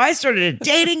 So I started a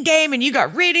dating game and you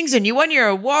got ratings and you won your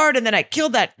award, and then I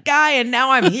killed that guy and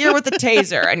now I'm here with the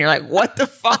taser. And you're like, what the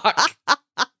fuck?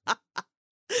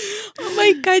 Oh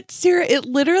my God, Sarah, it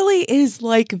literally is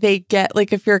like they get,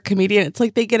 like, if you're a comedian, it's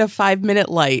like they get a 5-minute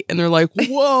light and they're like,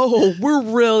 whoa, we're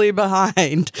really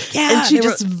behind. Yeah. And she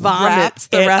just vomits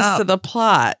the rest of the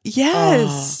plot.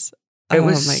 Yes. It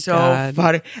was so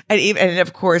funny. And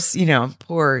of course,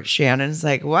 poor Shannon's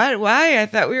like, what? Why? I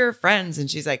thought we were friends. And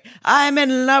she's like, I'm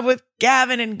in love with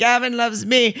Gavin and Gavin loves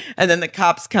me. And then the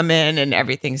cops come in and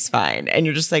everything's fine. And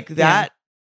you're just like, that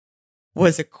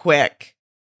was a quick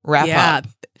wrap up.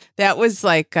 That was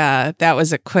like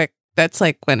that's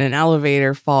like when an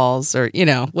elevator falls, or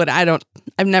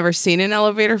I've never seen an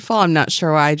elevator fall. I'm not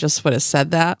sure why I just would have said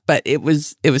that, but it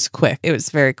was quick. It was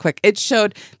very quick. It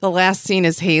showed the last scene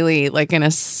is Haley like in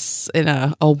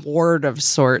a ward of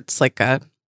sorts, like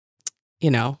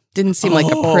didn't seem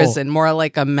like a prison, more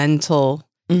like a mental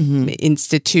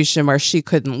institution where she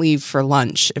couldn't leave for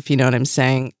lunch, if you know what I'm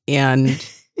saying. And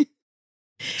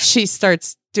she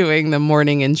starts doing the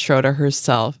morning intro to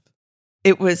herself.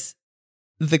 It was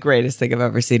the greatest thing I've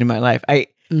ever seen in my life.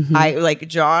 Mhm. I like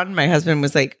John, my husband,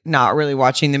 was like not really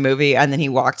watching the movie. And then he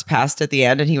walked past at the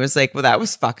end and he was like, well, that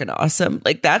was fucking awesome.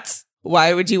 Like,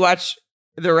 why would you watch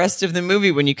the rest of the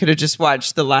movie when you could have just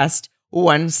watched the last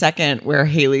 1 second where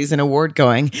Haley's in a ward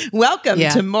going, welcome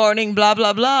to morning, blah,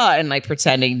 blah, blah. And like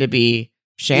pretending to be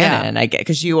Shannon. I get,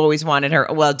 because you always wanted her.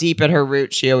 Well, deep at her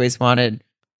root, she always wanted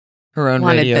her own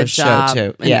radio show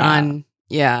too.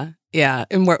 Yeah.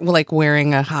 And we're like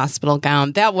wearing a hospital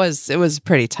gown. It was a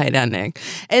pretty tight ending.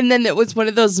 And then it was one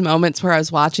of those moments where I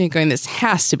was watching it going, this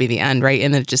has to be the end, right?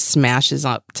 And then it just smashes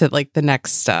up to like the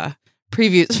next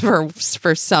previews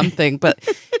for something. But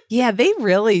yeah, they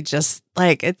really just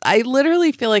like it. I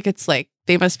literally feel like it's like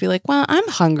they must be like, well, I'm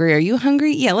hungry. Are you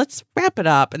hungry? Yeah, let's wrap it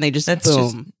up. And they just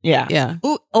boom. Yeah.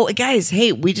 Oh, guys,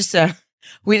 hey, we just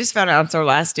found out it's our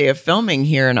last day of filming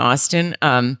here in Austin.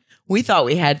 We thought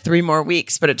we had 3 more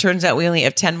weeks, but it turns out we only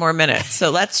have 10 more minutes. So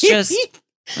let's just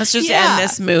end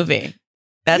this movie.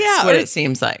 That's what it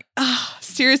seems like.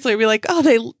 Seriously, we're like,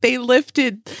 they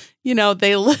lifted,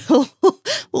 they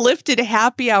lifted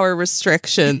happy hour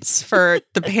restrictions for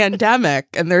the pandemic,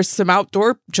 and there's some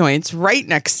outdoor joints right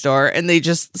next door, and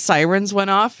sirens went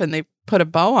off and they put a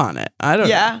bow on it. I don't know.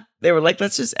 Yeah, they were like,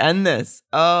 let's just end this.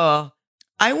 Oh,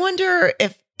 I wonder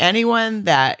if anyone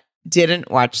that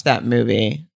didn't watch that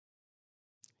movie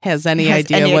has any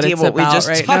idea what it's about we just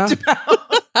right talked now. About.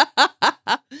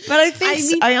 But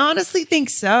I honestly think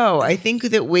so. I think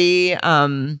that we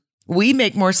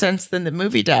make more sense than the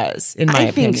movie does, in my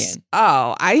opinion.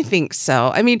 I think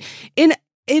so. I mean, it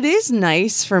is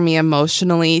nice for me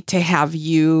emotionally to have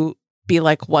you be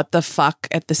like, what the fuck,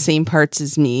 at the same parts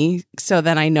as me. So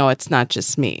then I know it's not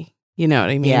just me. You know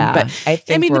what I mean? Yeah, but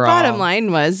I mean, the bottom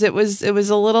line was it was a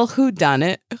little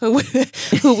whodunit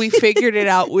who we figured it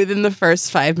out within the first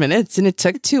 5 minutes, and it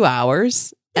took 2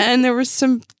 hours. And there was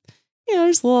some,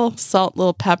 there's a little salt,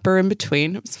 little pepper in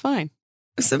between. It was fine.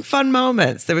 Some fun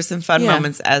moments. There were some fun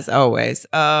moments as always.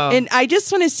 Oh, and I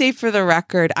just want to say for the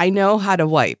record, I know how to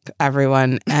wipe,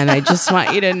 everyone, and I just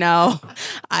want you to know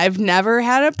I've never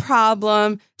had a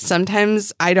problem.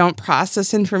 Sometimes I don't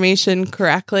process information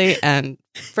correctly, and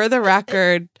for the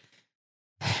record,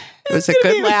 it was a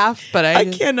good laugh, but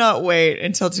I cannot wait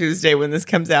until Tuesday when this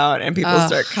comes out and people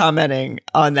start commenting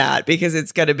on that, because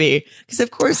it's going to be, because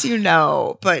of course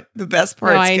but the best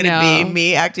part is going to be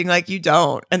me acting like you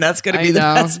don't, and that's going to be the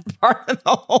best part of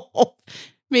the whole.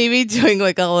 Maybe doing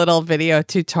like a little video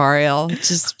tutorial,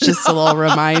 just a little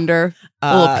reminder,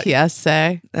 a little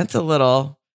PSA. That's a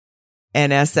little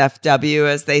NSFW,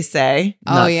 as they say.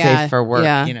 Not safe for work,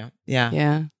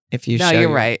 Yeah. If you you're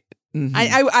right. Mm-hmm.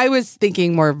 I was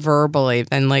thinking more verbally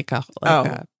than like a.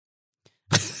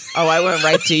 I went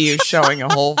right to you showing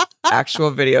a whole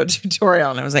actual video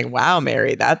tutorial, and I was like, "Wow,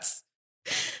 Mary, that's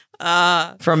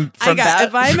from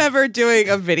if I'm ever doing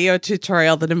a video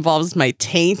tutorial that involves my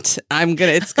taint,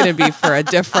 it's gonna be for a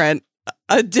different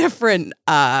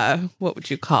what would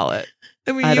you call it?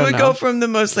 I mean, you would go from the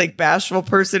most like bashful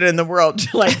person in the world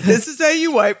to like, this is how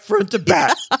you wipe front to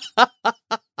back.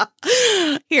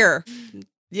 Here.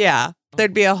 Yeah.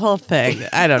 There'd be a whole thing.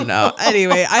 I don't know.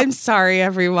 Anyway, I'm sorry,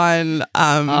 everyone.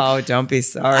 Don't be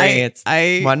sorry. It's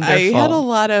wonderful. I had a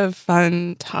lot of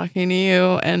fun talking to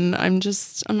you, and I'm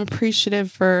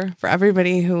appreciative for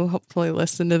everybody who hopefully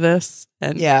listened to this.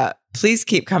 And yeah, please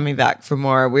keep coming back for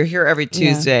more. We're here every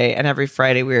Tuesday, and every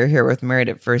Friday we're here with Married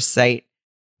at First Sight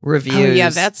reviews. Oh,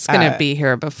 yeah, that's going to be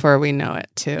here before we know it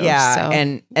too. Yeah, so.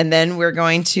 and then we're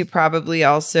going to probably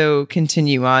also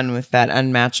continue on with that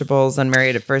Unmatchables on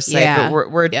Married at First Sight. Yeah. But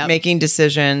we're making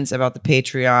decisions about the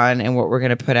Patreon and what we're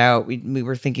going to put out. We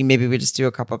were thinking maybe we just do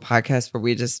a couple of podcasts where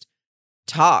we just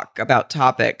talk about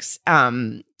topics.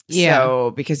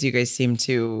 So because you guys seem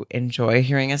to enjoy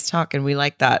hearing us talk, and we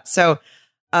like that. So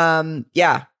we'll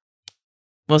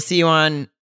see you on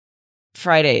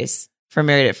Fridays for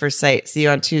Married at First Sight. See you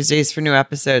on Tuesdays for new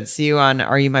episodes. See you on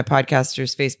Are You My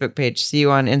Podcasters Facebook page. See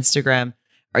you on Instagram,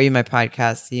 Are You My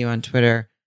Podcast. See you on Twitter,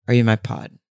 Are You My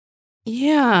Pod.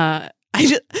 Yeah.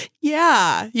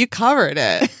 You covered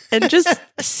it. And just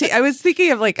see, I was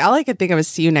thinking of like, all I could think of is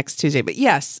see you next Tuesday. But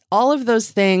yes, all of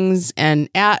those things, and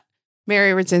at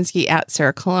Mary Radzinski, at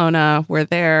Sarah Colonna, we're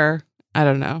there. I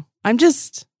don't know. I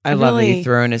love that you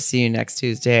throw in a see you next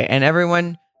Tuesday. And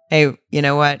everyone, hey, you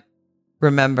know what?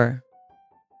 Remember,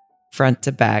 front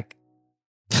to back.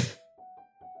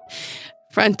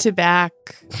 Front to back.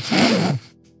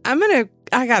 I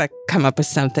gotta come up with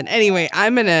something. Anyway,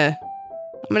 I'm gonna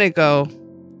go.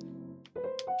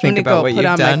 Think about what you've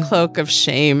done. Put on my cloak of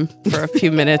shame for a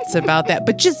few minutes about that.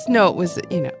 But just know it was,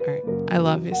 all right. I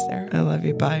love you, Sarah. I love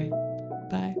you. Bye.